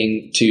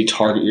attending to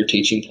target your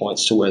teaching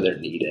points to where they're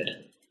needed.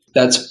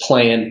 That's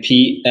plan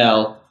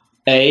PL.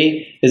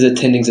 A is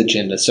attending's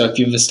agenda. So if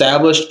you've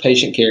established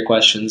patient care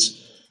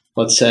questions,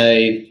 let's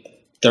say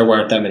there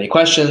weren't that many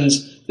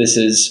questions, this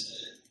is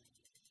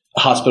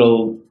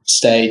hospital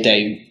stay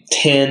day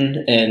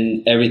 10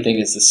 and everything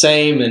is the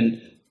same,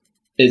 and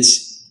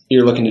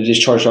you're looking to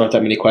discharge, there aren't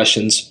that many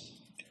questions.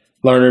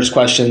 Learners'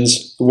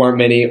 questions weren't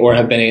many or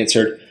have been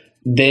answered.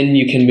 Then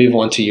you can move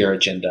on to your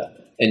agenda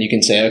and you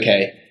can say,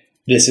 okay,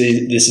 this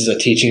is a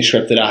teaching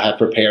script that I have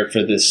prepared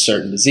for this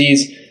certain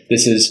disease.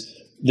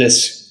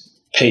 This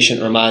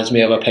patient reminds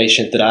me of a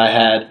patient that I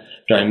had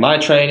during my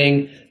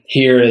training.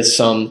 Here is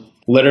some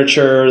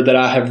literature that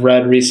I have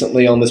read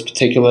recently on this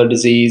particular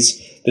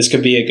disease. This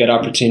could be a good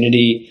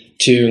opportunity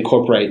to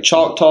incorporate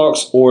chalk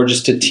talks or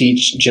just to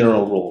teach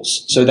general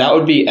rules. So that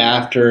would be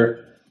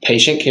after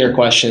patient care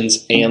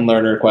questions and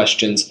learner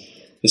questions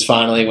is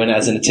finally when,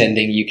 as an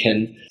attending, you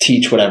can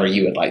teach whatever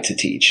you would like to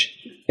teach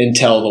and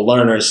tell the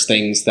learners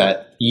things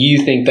that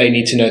you think they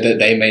need to know that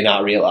they may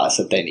not realize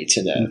that they need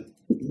to know.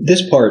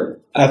 This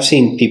part, I've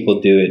seen people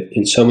do it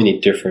in so many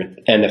different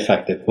and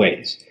effective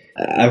ways.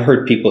 I've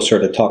heard people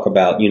sort of talk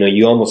about,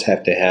 you almost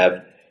have to have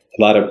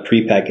a lot of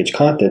prepackaged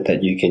content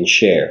that you can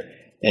share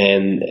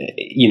and,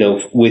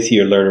 with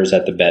your learners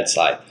at the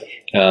bedside.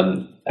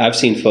 I've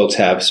seen folks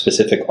have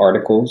specific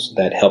articles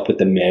that help with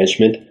the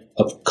management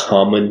of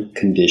common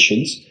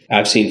conditions.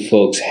 I've seen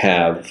folks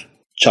have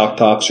chalk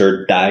talks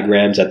or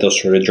diagrams that they'll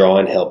sort of draw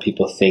and help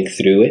people think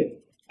through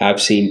it.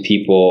 I've seen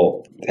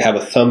people have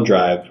a thumb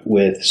drive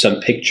with some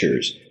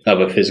pictures of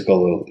a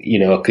physical,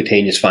 a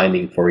cutaneous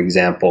finding, for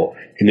example,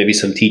 and maybe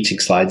some teaching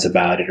slides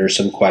about it or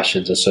some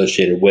questions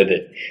associated with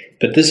it.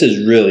 But this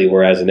is really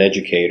where, as an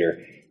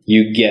educator,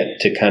 you get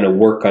to kind of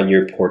work on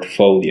your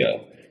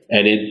portfolio,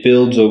 and it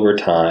builds over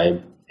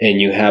time,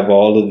 and you have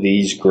all of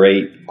these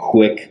great,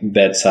 quick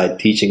bedside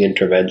teaching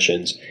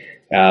interventions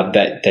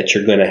that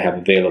you're going to have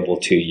available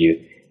to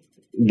you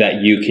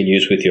that you can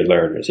use with your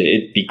learners.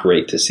 It'd be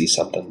great to see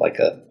something like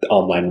an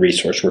online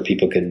resource where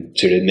people can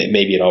sort of,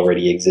 maybe it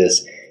already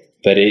exists,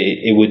 but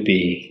it would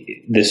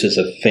be, there's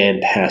a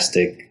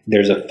fantastic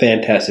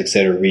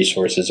set of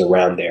resources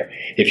around there.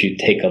 If you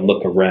take a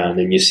look around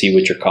and you see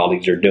what your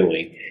colleagues are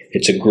doing,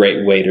 it's a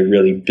great way to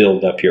really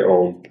build up your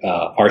own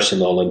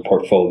arsenal and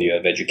portfolio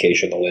of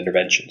educational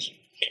interventions.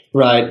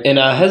 Right. And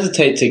I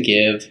hesitate to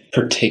give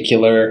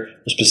particular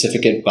or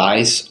specific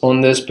advice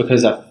on this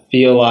because I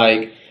feel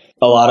like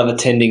a lot of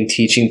attending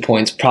teaching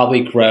points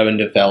probably grow and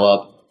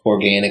develop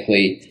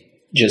organically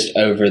just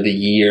over the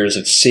years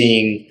of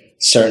seeing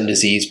certain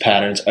disease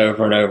patterns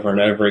over and over and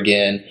over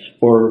again,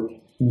 or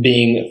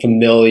being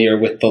familiar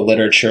with the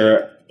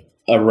literature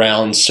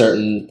around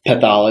certain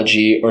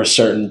pathology or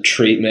certain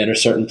treatment or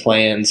certain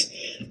plans.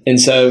 And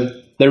so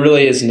there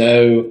really is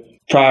no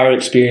prior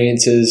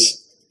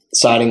experiences,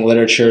 citing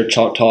literature,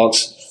 chalk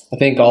talks. I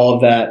think all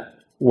of that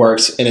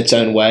works in its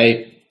own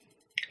way.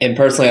 And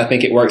personally, I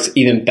think it works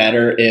even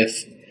better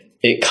if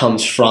it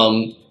comes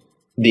from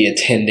the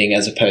attending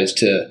as opposed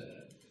to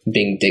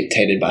being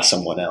dictated by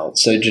someone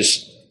else. So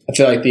I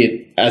feel like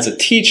as a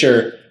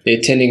teacher, the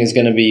attending is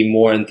going to be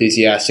more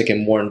enthusiastic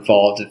and more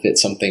involved if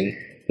it's something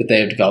that they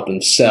have developed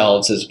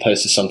themselves as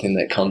opposed to something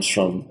that comes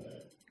from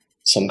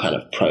some kind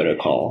of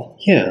protocol.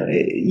 Yeah,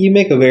 you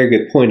make a very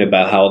good point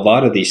about how a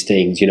lot of these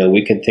things,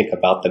 we can think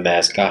about them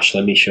as, gosh,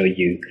 let me show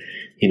you,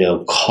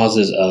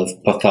 causes of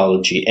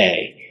pathology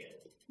A.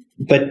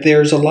 But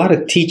there's a lot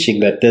of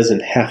teaching that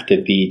doesn't have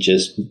to be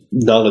just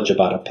knowledge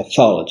about a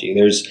pathology.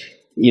 There's,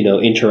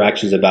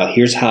 interactions about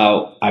here's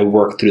how I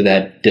work through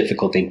that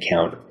difficult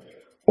encounter,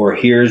 or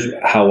here's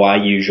how I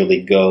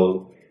usually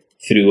go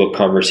through a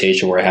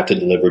conversation where I have to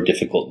deliver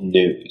difficult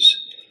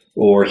news,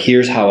 or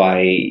here's how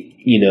I,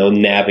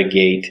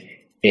 navigate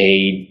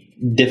a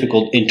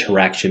difficult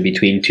interaction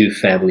between two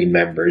family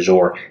members,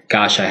 or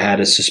gosh, I had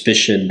a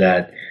suspicion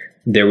that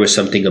there was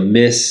something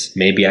amiss.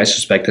 Maybe I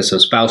suspected some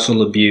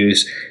spousal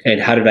abuse,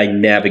 and how did I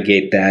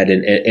navigate that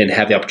and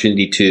have the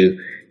opportunity to,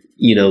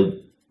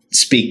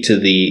 speak to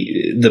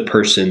the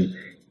person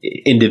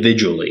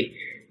individually.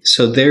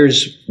 So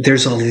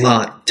there's a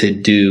lot to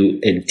do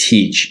and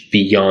teach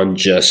beyond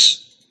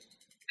just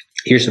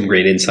here's some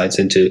great insights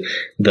into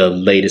the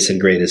latest and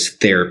greatest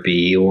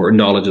therapy or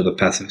knowledge of the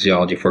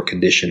pathophysiology for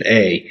condition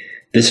A.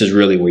 This is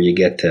really where you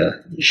get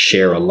to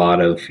share a lot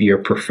of your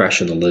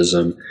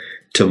professionalism,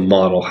 to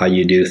model how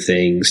you do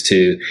things,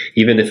 to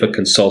even if a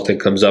consultant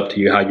comes up to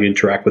you, how you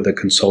interact with the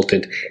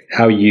consultant,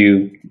 how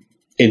you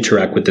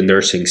interact with the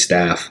nursing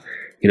staff.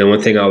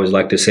 One thing I always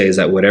like to say is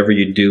that whatever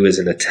you do as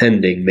an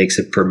attending makes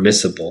it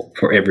permissible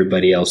for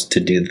everybody else to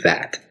do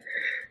that.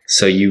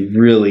 So you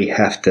really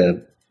have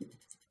to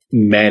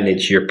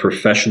manage your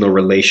professional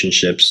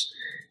relationships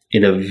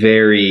in a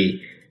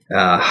very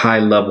high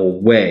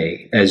level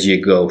way as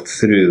you go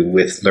through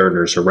with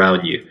learners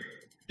around you,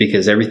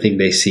 because everything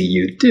they see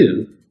you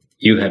do,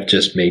 you have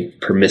just made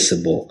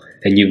permissible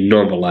and you've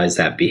normalized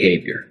that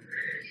behavior.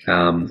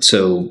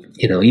 So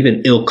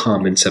even ill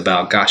comments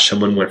about, gosh,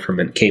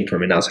 someone came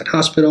from an outside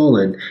hospital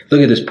and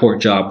look at this poor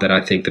job that I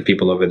think the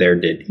people over there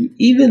did.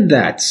 Even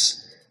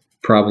that's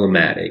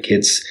problematic.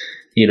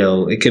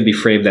 It could be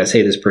framed as,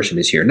 hey, this person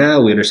is here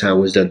now. We understand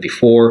what was done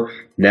before.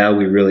 Now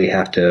we really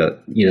have to,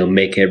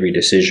 make every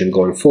decision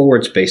going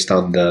forwards based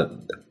on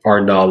our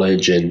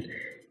knowledge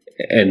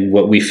and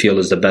what we feel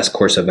is the best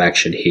course of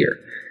action here.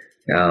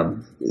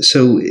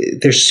 So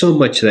there's so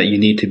much that you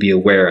need to be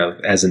aware of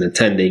as an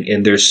attending,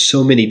 and there's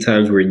so many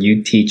times where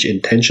you teach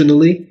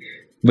intentionally,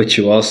 but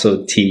you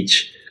also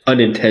teach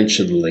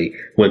unintentionally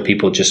when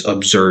people just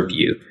observe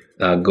you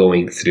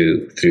going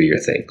through your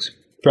things.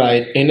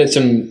 Right, and it's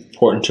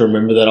important to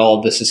remember that all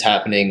of this is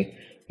happening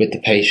with the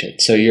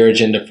patient. So your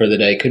agenda for the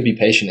day could be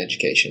patient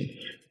education,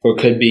 or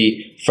could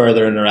be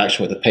further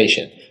interaction with the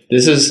patient.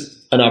 This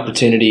is an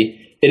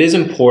opportunity. It is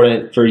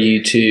important for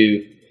you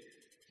to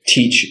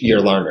teach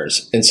your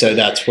learners. And so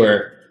that's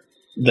where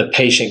the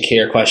patient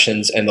care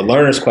questions and the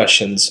learners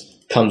questions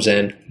comes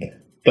in.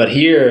 But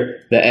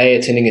here, the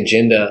attending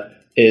agenda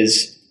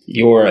is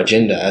your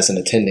agenda as an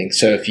attending.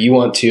 So if you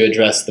want to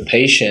address the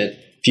patient,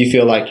 if you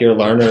feel like your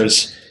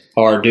learners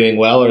are doing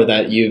well, or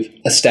that you've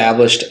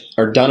established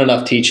or done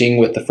enough teaching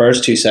with the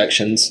first two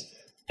sections,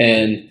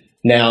 and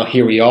now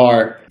here we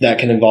are, that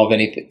can involve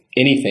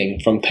anything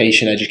from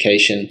patient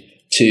education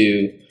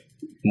to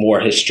more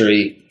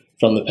history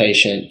from the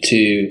patient,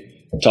 to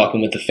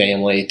talking with the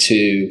family,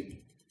 to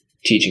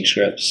teaching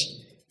scripts.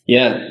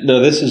 Yeah,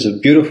 no, this is a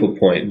beautiful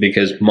point,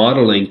 because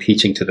modeling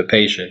teaching to the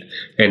patient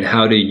and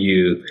how do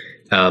you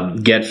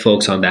get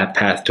folks on that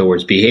path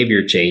towards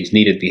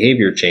needed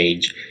behavior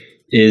change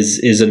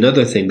is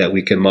another thing that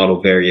we can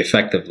model very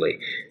effectively.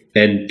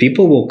 And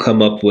people will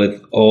come up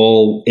with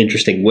all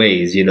interesting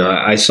ways.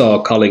 I saw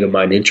a colleague of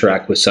mine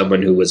interact with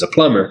someone who was a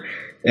plumber,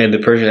 and the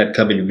person had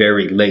come in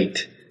very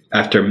late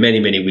after many,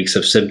 many weeks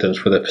of symptoms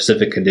for the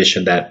specific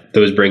condition that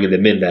was bringing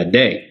them in that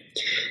day.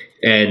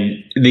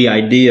 And the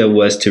idea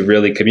was to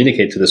really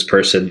communicate to this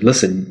person,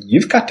 listen,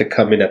 you've got to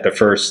come in at the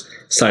first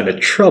sign of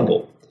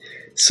trouble.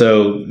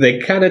 So they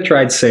kind of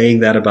tried saying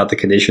that about the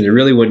condition. It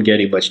really wasn't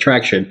getting much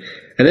traction.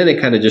 And then they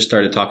kind of just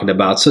started talking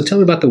about, so tell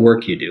me about the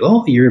work you do.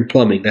 Oh, you're in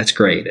plumbing. That's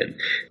great. And,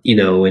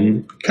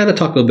 and kind of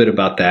talk a little bit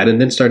about that. And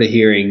then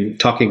started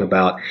talking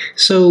about,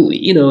 so,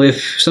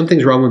 if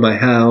something's wrong with my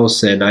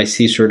house and I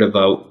see sort of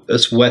a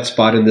wet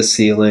spot in the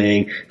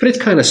ceiling, but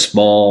it's kind of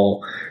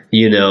small,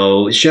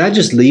 should I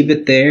just leave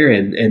it there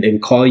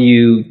and call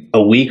you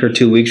a week or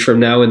 2 weeks from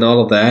now and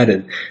all of that?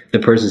 And the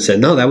person said,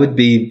 no, that would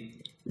be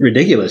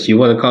ridiculous. You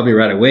want to call me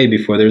right away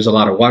before there's a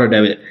lot of water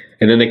damage.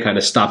 And then they kind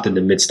of stopped in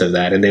the midst of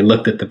that, and they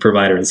looked at the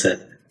provider and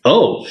said,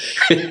 oh,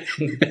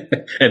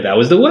 and that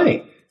was the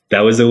way.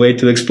 That was the way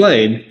to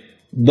explain,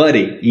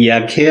 buddy, you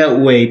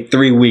can't wait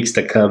 3 weeks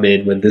to come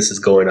in when this is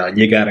going on.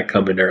 You got to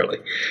come in early.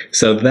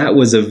 So that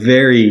was a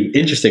very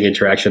interesting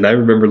interaction. I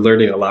remember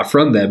learning a lot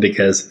from that,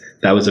 because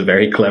that was a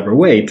very clever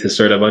way to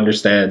sort of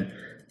understand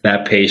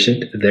that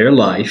patient, their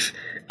life,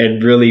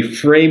 and really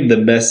frame the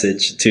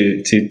message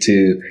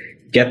to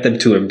get them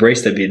to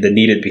embrace the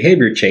needed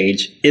behavior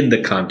change in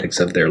the context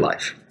of their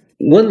life.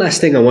 One last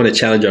thing I want to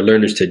challenge our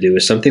learners to do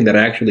is something that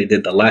I actually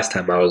did the last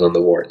time I was on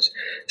the wards.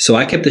 So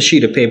I kept a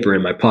sheet of paper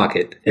in my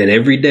pocket, and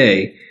every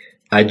day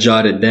I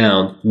jotted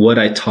down what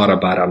I taught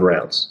about on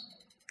rounds.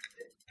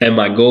 And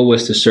my goal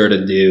was to sort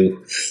of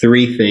do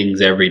 3 things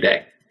every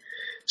day.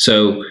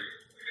 So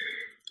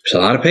there's a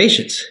lot of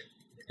patients,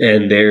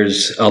 and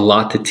there's a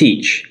lot to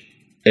teach.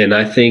 And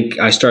I think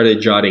I started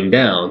jotting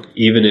down,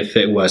 even if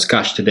it was,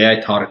 gosh, today I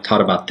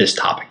taught about this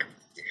topic.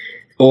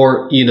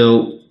 Or,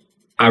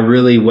 I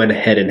really went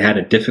ahead and had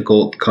a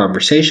difficult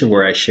conversation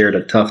where I shared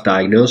a tough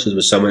diagnosis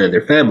with someone and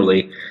their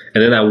family.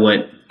 And then I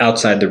went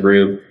outside the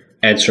room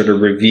and sort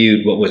of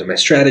reviewed what was my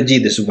strategy.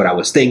 This is what I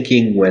was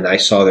thinking when I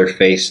saw their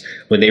face.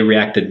 When they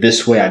reacted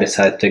this way, I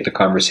decided to take the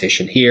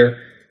conversation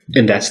here.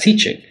 And that's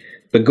teaching.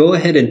 But go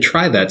ahead and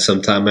try that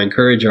sometime. I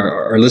encourage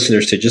our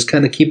listeners to just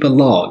kind of keep a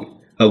log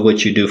of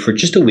what you do for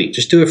just a week.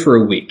 Just do it for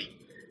a week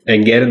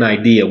and get an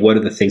idea of what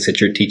are the things that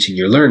you're teaching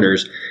your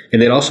learners.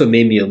 And it also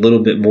made me a little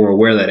bit more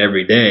aware that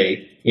every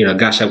day,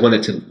 I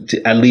wanted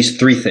to at least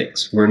 3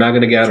 things. We're not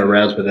going to get out of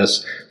rounds with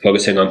us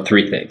focusing on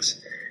 3 things.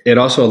 It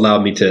also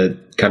allowed me to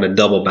kind of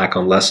double back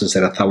on lessons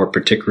that I thought were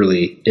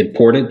particularly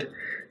important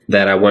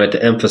that I wanted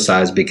to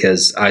emphasize,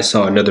 because I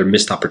saw another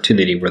missed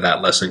opportunity where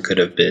that lesson could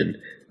have been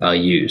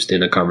used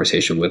in a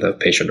conversation with a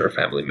patient or a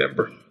family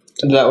member.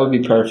 That would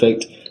be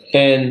perfect.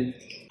 And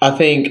I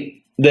think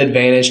the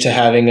advantage to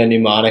having a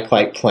mnemonic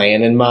like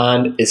plan in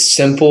mind is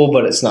simple,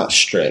 but it's not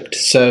strict.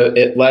 So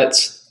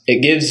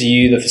it gives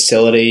you the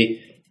facility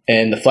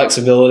and the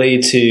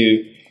flexibility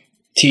to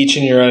teach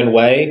in your own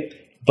way,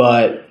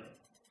 but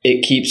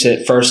it keeps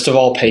it, first of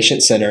all,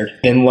 patient-centered,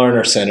 then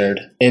learner-centered,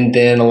 and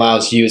then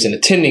allows you as an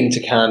attending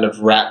to kind of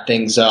wrap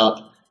things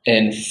up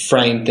and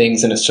frame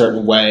things in a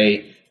certain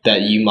way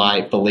that you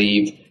might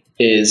believe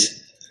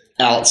is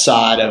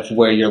outside of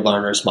where your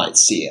learners might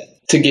see it.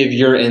 To give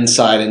your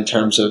insight in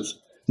terms of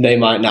they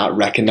might not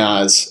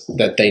recognize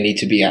that they need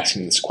to be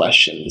asking this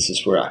question. This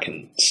is where I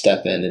can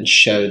step in and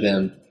show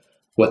them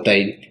what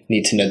they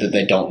need to know that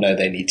they don't know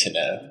they need to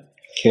know.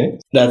 Okay.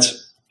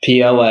 That's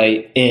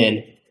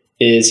PLAN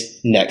is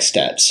next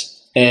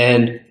steps.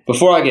 And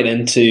before I get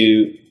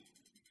into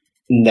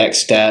next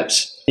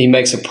steps, he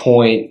makes a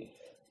point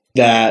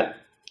that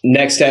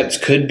next steps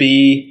could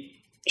be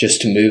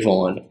just to move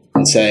on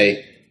and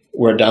say,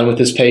 we're done with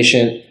this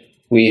patient.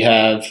 We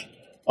have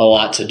a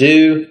lot to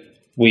do.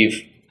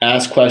 We've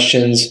asked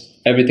questions.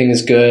 Everything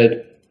is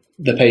good.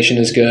 The patient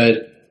is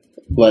good.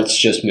 Let's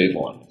just move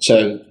on.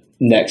 So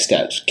next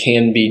steps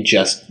can be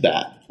just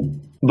that.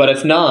 But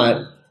if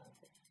not,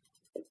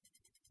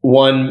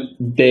 one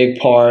big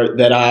part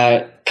that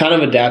I kind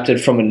of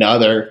adapted from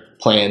another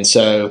plan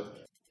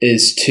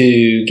is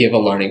to give a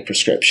learning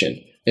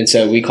prescription. And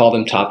so we call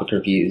them topic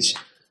reviews.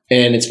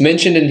 And it's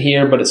mentioned in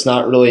here, but it's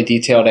not really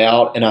detailed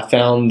out. And I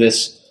found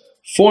this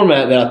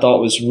format that I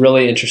thought was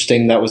really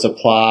interesting that was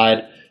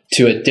applied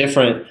to a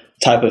different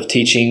type of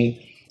teaching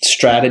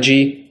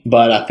strategy,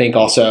 but I think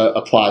also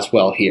applies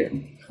well here.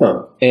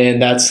 Huh.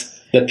 And that's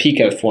the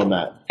PICO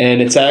format.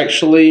 And it's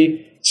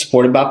actually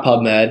supported by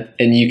PubMed,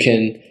 and you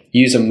can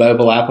use a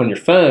mobile app on your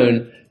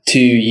phone to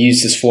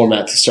use this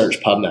format to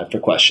search PubMed for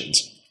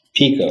questions.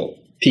 PICO,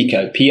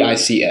 PICO.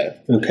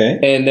 Okay.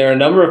 And there are a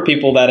number of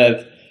people that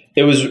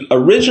it was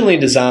originally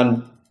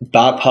designed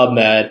by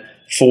PubMed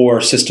for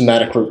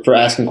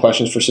asking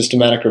questions for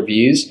systematic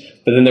reviews,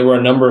 but then there were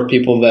a number of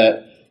people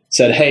that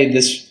said, hey,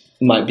 this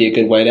might be a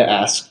good way to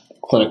ask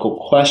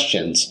clinical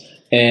questions.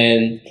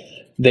 And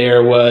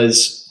there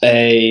was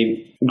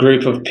a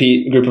group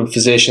of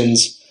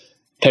physicians,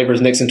 Papers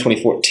Nixon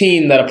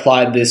 2014, that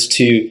applied this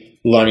to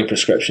learning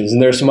prescriptions.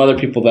 And there are some other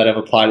people that have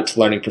applied it to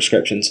learning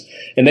prescriptions.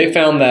 And they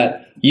found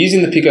that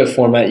using the PICO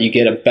format, you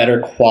get a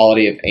better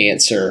quality of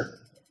answer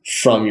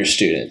from your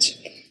students.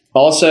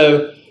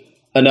 Also,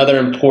 another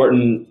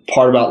important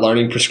part about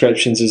learning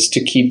prescriptions is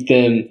to keep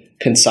them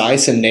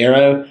concise and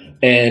narrow,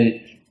 and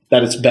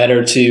that it's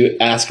better to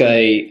ask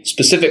a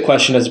specific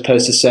question as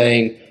opposed to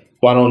saying,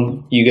 why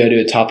don't you go to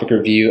a topic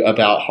review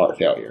about heart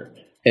failure?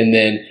 And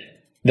then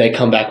they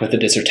come back with a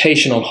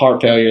dissertation on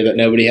heart failure that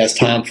nobody has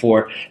time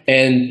for.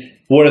 And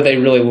what have they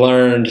really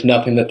learned?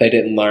 Nothing that they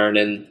didn't learn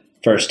in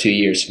first 2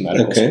 years of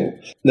medical school.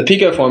 The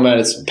PICO format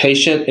is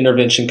patient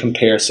intervention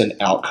comparison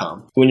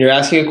outcome. When you're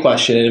asking a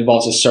question, it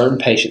involves a certain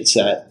patient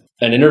set,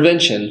 an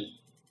intervention,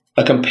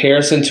 a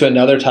comparison to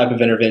another type of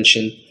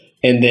intervention,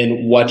 and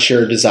then what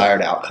your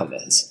desired outcome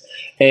is.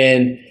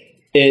 And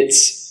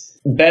it's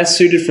best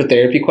suited for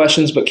therapy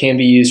questions, but can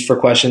be used for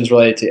questions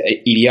related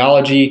to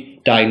etiology,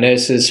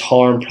 diagnosis,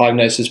 harm,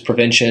 prognosis,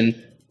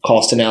 prevention,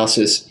 cost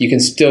analysis. You can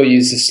still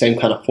use the same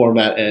kind of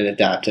format and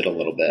adapt it a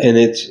little bit. And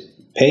it's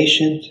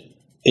patient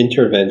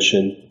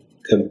intervention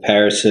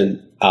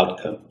comparison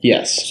outcome.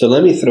 Yes. So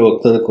let me throw a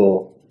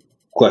clinical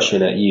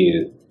question at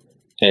you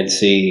and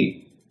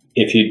see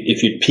if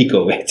you'd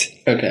PICO it.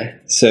 Okay.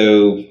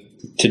 So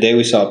today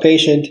we saw a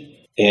patient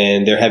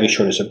and they're having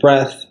shortness of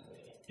breath.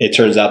 It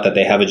turns out that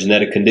they have a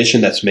genetic condition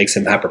that makes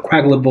them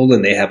hypercoagulable,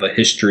 and they have a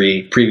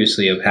history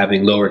previously of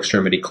having lower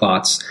extremity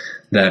clots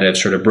that have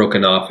sort of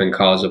broken off and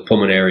caused a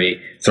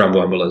pulmonary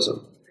thromboembolism.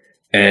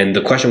 And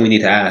the question we need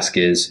to ask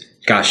is,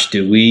 gosh,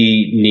 do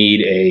we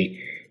need a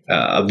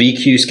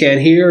VQ scan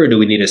here, or do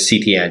we need a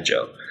CT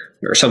angio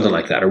or something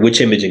like that? Or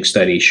which imaging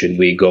study should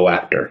we go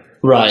after?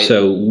 Right.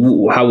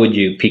 So how would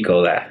you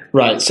PICO that?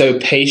 Right. So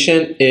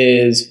patient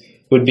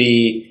would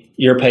be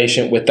your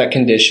patient with that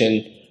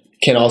condition.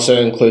 Can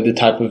also include the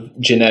type of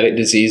genetic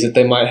disease that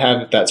they might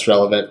have, if that's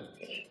relevant.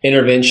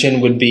 Intervention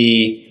would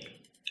be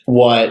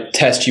what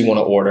test you want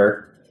to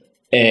order.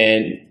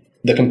 And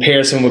the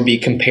comparison would be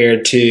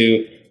compared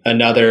to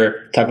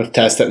another type of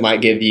test that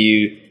might give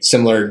you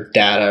similar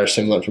data or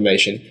similar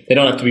information. They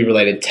don't have to be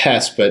related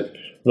tests, but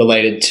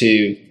related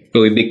to...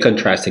 But we'd be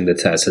contrasting the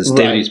tests,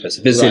 sensitivity,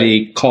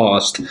 specificity,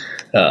 cost,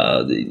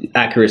 the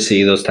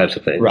accuracy, those types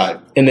of things. Right.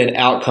 And then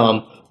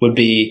outcome would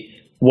be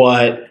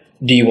what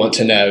do you want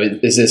to know?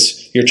 Is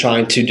this you're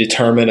trying to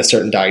determine a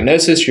certain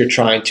diagnosis? You're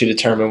trying to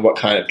determine what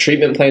kind of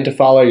treatment plan to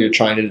follow? You're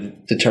trying to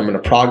determine a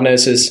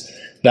prognosis?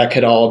 That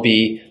could all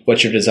be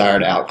what your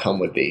desired outcome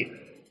would be.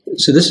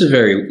 So this is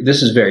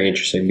very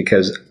interesting,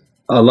 because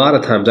a lot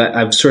of times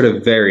I've sort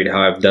of varied how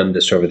I've done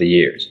this over the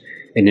years.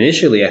 And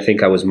initially, I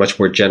think I was much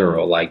more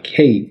general, like,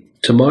 hey,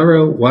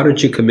 tomorrow, why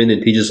don't you come in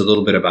and teach us a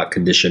little bit about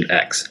condition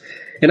X?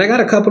 And I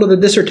got a couple of the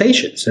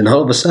dissertations, and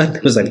all of a sudden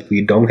it was like,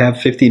 we don't have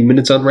 15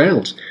 minutes on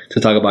rounds to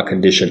talk about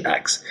condition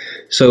X.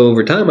 So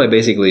over time, I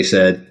basically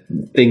said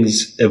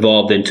things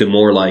evolved into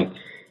more like,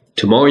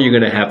 tomorrow you're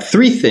going to have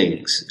 3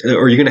 things,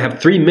 or you're going to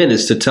have 3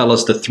 minutes to tell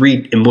us the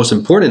 3 most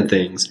important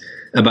things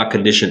about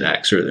condition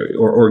X,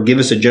 or give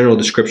us a general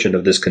description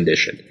of this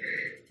condition.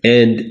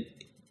 And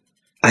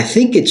I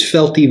think it's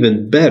felt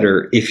even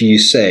better if you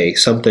say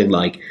something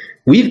like,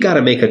 we've got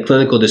to make a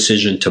clinical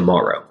decision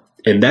tomorrow.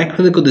 And that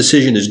clinical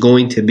decision is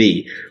going to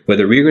be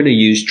whether we're going to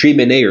use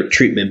treatment A or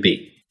treatment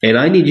B. And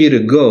I need you to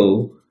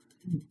go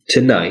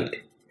tonight,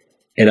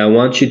 and I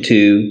want you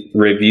to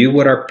review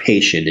what our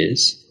patient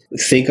is,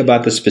 think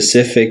about the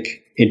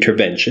specific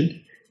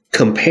intervention,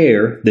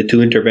 compare the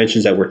two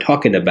interventions that we're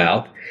talking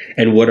about,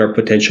 and what our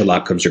potential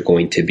outcomes are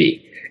going to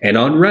be. And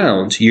on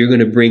rounds, you're going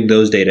to bring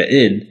those data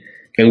in,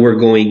 and you're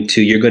going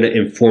to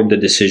inform the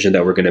decision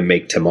that we're going to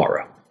make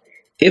tomorrow.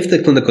 If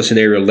the clinical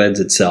scenario lends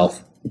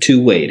itself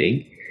to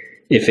waiting,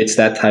 if it's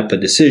that type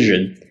of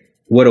decision,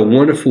 what a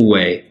wonderful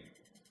way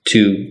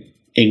to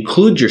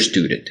include your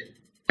student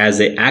as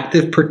an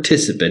active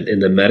participant in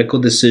the medical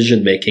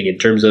decision making in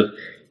terms of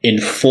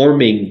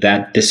informing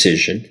that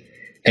decision,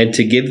 and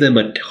to give them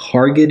a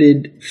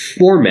targeted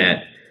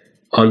format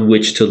on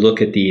which to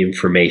look at the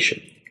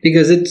information.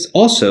 Because it's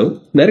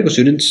also, medical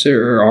students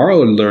or our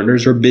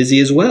learners are busy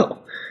as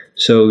well.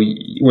 So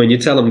when you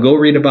tell them, go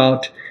read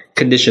about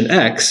condition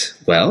X,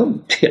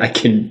 well, I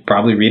can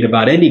probably read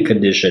about any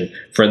condition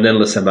for an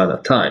endless amount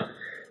of time.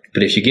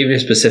 But if you give me a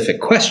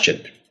specific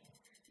question,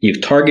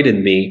 you've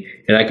targeted me,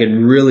 and I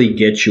can really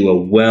get you a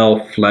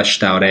well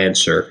fleshed out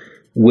answer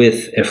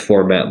with a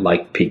format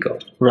like PICO.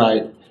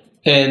 Right.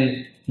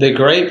 And the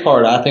great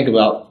part I think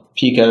about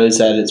PICO is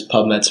that it's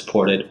PubMed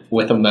supported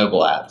with a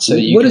mobile app. So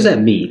what does that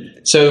mean?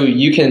 So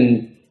you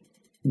can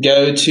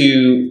go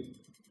to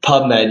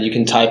PubMed, you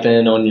can type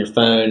in on your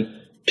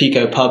phone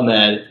PICO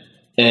PubMed,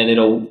 and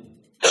it'll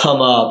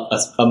come up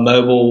a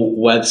mobile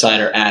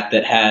website or app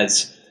that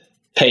has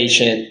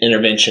patient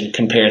intervention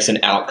comparison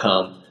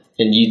outcome.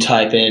 And you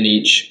type in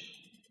each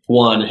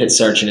one, hit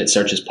search, and it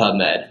searches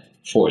PubMed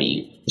for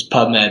you. It's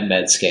PubMed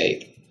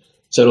Medscape.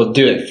 So it'll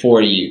do it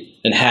for you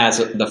and has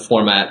the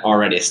format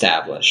already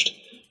established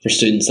for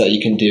students that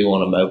you can do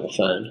on a mobile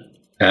phone.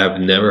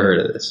 I've never heard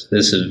of this.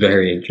 This is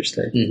very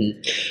interesting.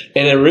 Mm-hmm.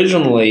 And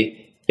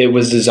originally, it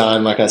was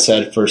designed, like I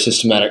said, for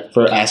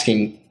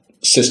asking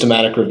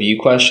systematic review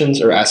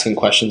questions, or asking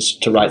questions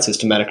to write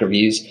systematic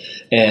reviews.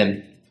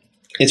 And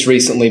it's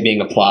recently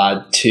being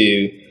applied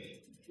to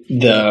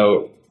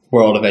the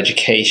world of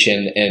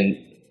education and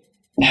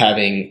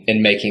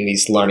making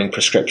these learning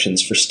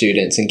prescriptions for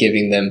students and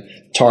giving them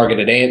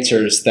targeted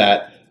answers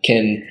that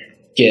can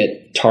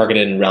get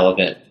targeted and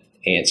relevant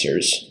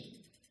answers,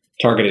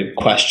 targeted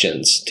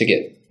questions to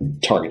get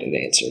targeted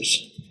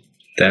answers.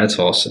 That's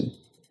awesome.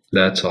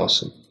 That's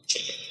awesome.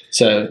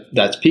 So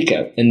that's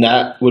PICO, and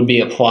that would be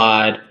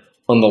applied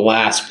on the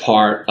last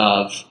part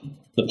of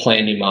the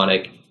plan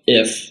mnemonic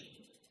if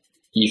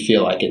you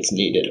feel like it's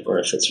needed or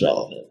if it's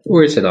relevant.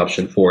 Or it's an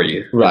option for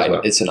you. Right,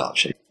 well. It's an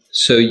option.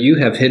 So you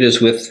have hit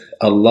us with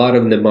a lot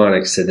of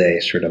mnemonics today,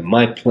 sort of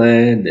My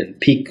Plan and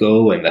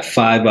PICO and the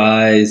 5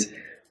 Eyes.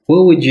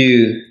 What would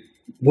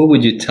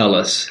you tell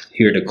us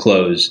here to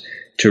close,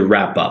 to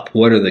wrap up?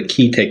 What are the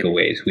key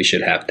takeaways we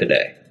should have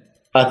today?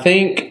 I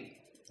think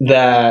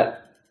that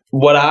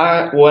what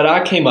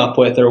I came up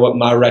with, or what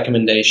my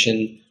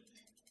recommendation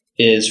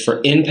is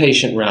for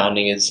inpatient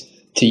rounding, is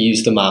to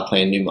use the My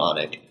Plan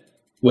mnemonic,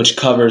 which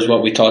covers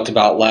what we talked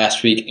about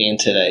last week and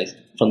today,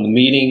 from the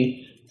meeting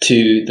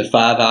to the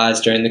 5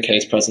 Eyes during the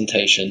case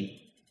presentation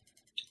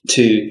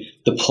to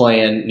the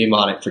plan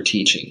mnemonic for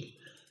teaching.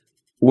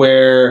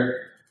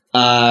 Where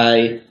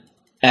I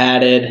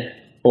added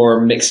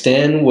or mixed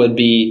in would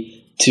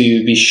be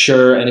to be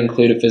sure and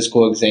include a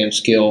physical exam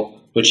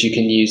skill, which you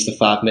can use the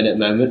 5-minute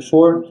moment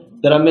for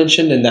that I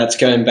mentioned, and that's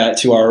going back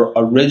to our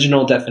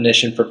original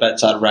definition for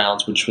bedside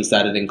rounds, which was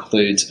that it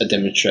includes a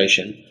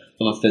demonstration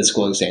of a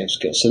physical exam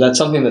skill. So that's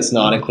something that's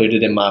not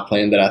included in my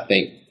plan that I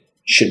think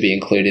should be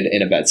included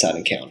in a bedside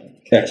encounter.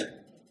 Okay.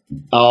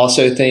 I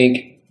also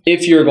think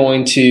if you're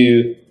going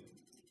to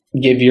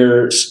give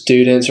your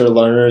students or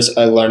learners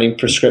a learning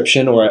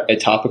prescription or a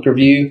topic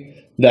review,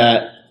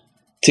 that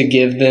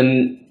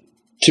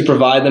to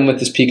provide them with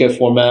this PICO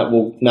format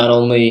will not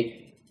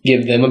only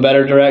give them a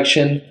better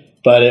direction,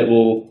 but it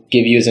will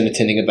give you as an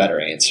attending a better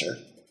answer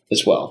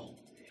as well.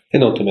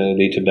 And ultimately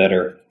lead to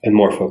better and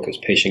more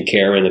focused patient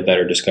care and a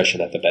better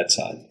discussion at the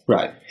bedside.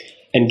 Right.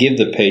 And give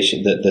the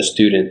patient, the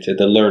student,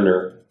 the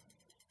learner,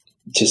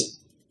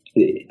 just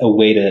a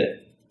way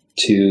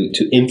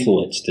to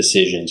influence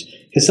decisions.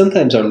 Because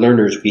sometimes our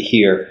learners, we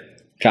hear,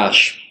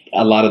 gosh,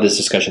 a lot of this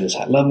discussion is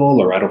high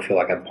level, or I don't feel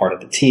like I'm part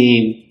of the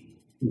team.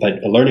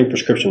 But a learning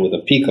prescription with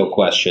a PICO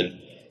question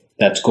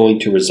that's going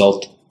to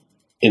result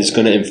and it's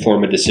going to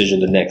inform a decision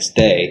the next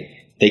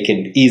day, they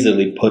can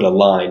easily put a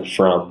line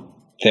from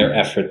their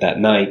effort that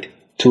night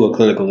to a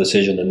clinical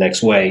decision the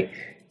next way,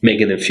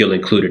 making them feel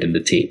included in the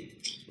team.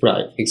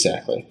 Right,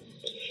 exactly.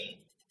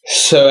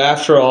 So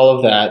after all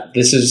of that,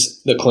 this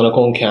is the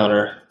clinical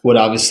encounter, would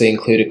obviously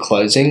include a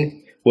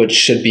closing, which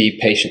should be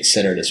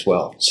patient-centered as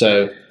well.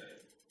 So,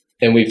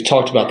 and we've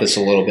talked about this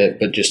a little bit,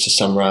 but just to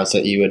summarize,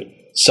 that you would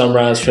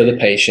summarize for the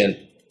patient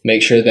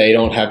make sure they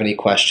don't have any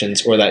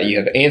questions or that you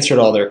have answered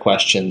all their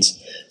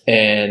questions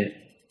and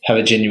have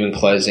a genuine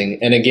closing.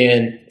 And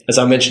again, as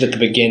I mentioned at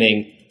the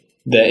beginning,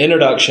 the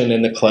introduction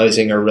and the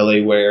closing are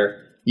really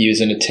where you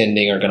as an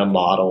attending are going to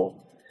model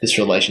this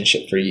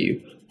relationship for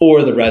you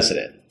or the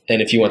resident.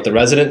 And if you want the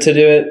resident to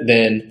do it,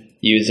 then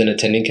you as an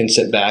attending can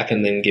sit back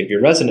and then give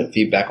your resident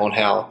feedback on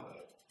how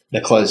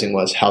the closing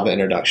was, how the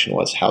introduction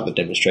was, how the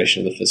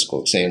demonstration of the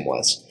physical exam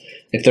was.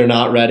 If they're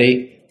not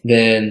ready,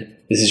 then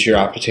this is your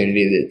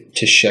opportunity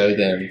to show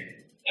them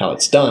how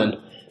it's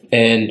done.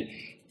 And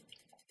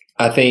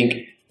I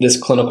think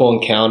this clinical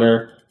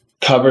encounter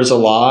covers a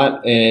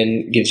lot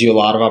and gives you a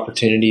lot of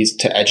opportunities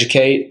to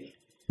educate,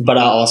 but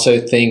I also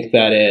think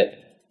that it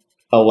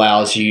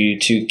allows you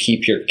to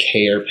keep your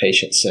care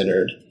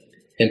patient-centered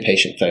and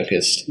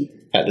patient-focused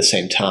at the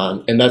same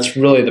time. And that's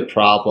really the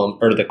problem,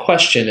 or the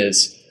question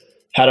is,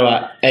 how do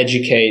I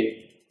educate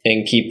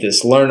and keep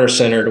this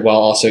learner-centered while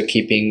also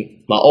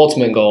keeping my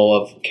ultimate goal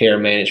of care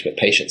management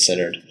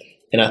patient-centered?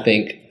 And I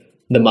think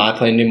the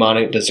MyPlan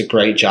Mnemonic does a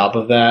great job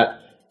of that.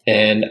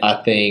 And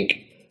I think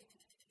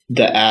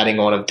the adding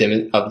on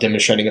of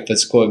demonstrating a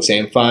physical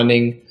exam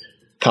finding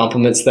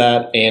complements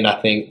that. And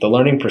I think the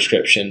learning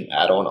prescription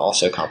add-on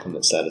also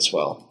complements that as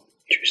well.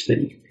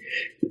 Interesting.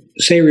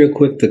 Say real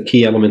quick the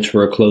key elements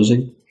for a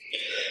closing.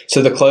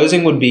 So the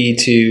closing would be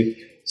to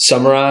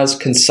summarize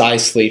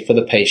concisely for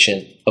the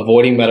patient,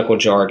 avoiding medical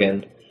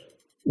jargon,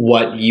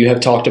 what you have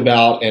talked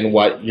about and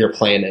what your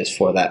plan is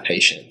for that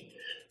patient.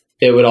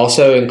 It would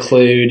also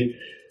include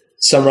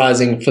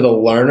summarizing for the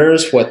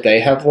learners what they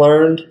have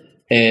learned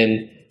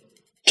and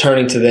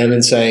turning to them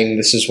and saying,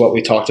 this is what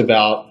we talked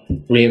about,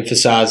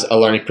 reemphasize a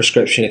learning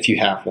prescription if you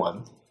have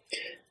one.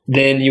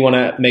 Then you want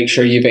to make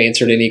sure you've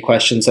answered any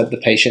questions that the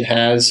patient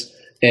has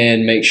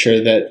and make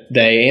sure that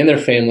they and their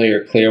family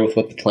are clear with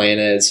what the plan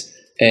is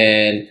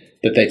and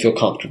that they feel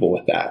comfortable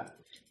with that.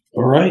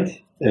 All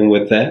right. And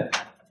with that,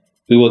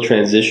 we will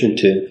transition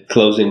to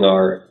closing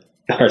our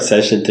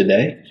session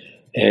today.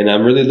 And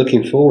I'm really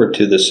looking forward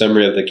to the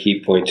summary of the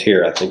key points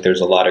here. I think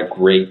there's a lot of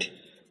great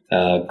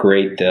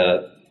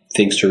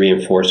things to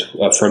reinforce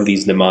from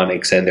these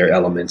mnemonics and their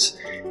elements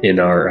in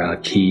our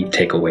key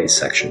takeaways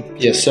section.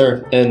 Yes,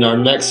 sir. And our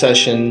next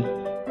session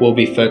will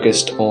be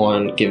focused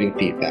on giving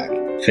feedback.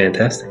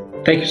 Fantastic.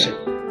 Thank you, sir.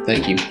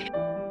 Thank you.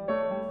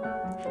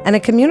 And a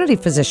community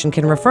physician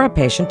can refer a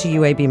patient to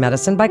UAB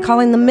Medicine by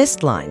calling the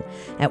MIST line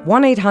at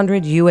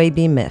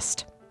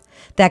 1-800-UAB-MIST.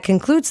 That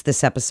concludes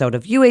this episode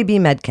of UAB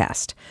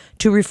Medcast.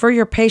 To refer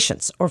your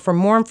patients or for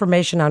more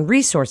information on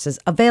resources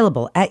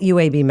available at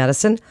UAB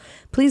Medicine,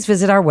 please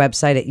visit our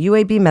website at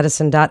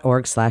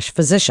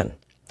uabmedicine.org/physician.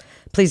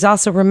 Please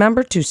also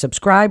remember to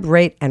subscribe,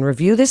 rate, and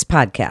review this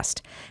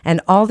podcast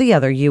and all the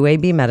other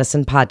UAB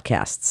Medicine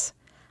podcasts.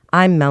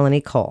 I'm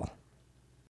Melanie Cole.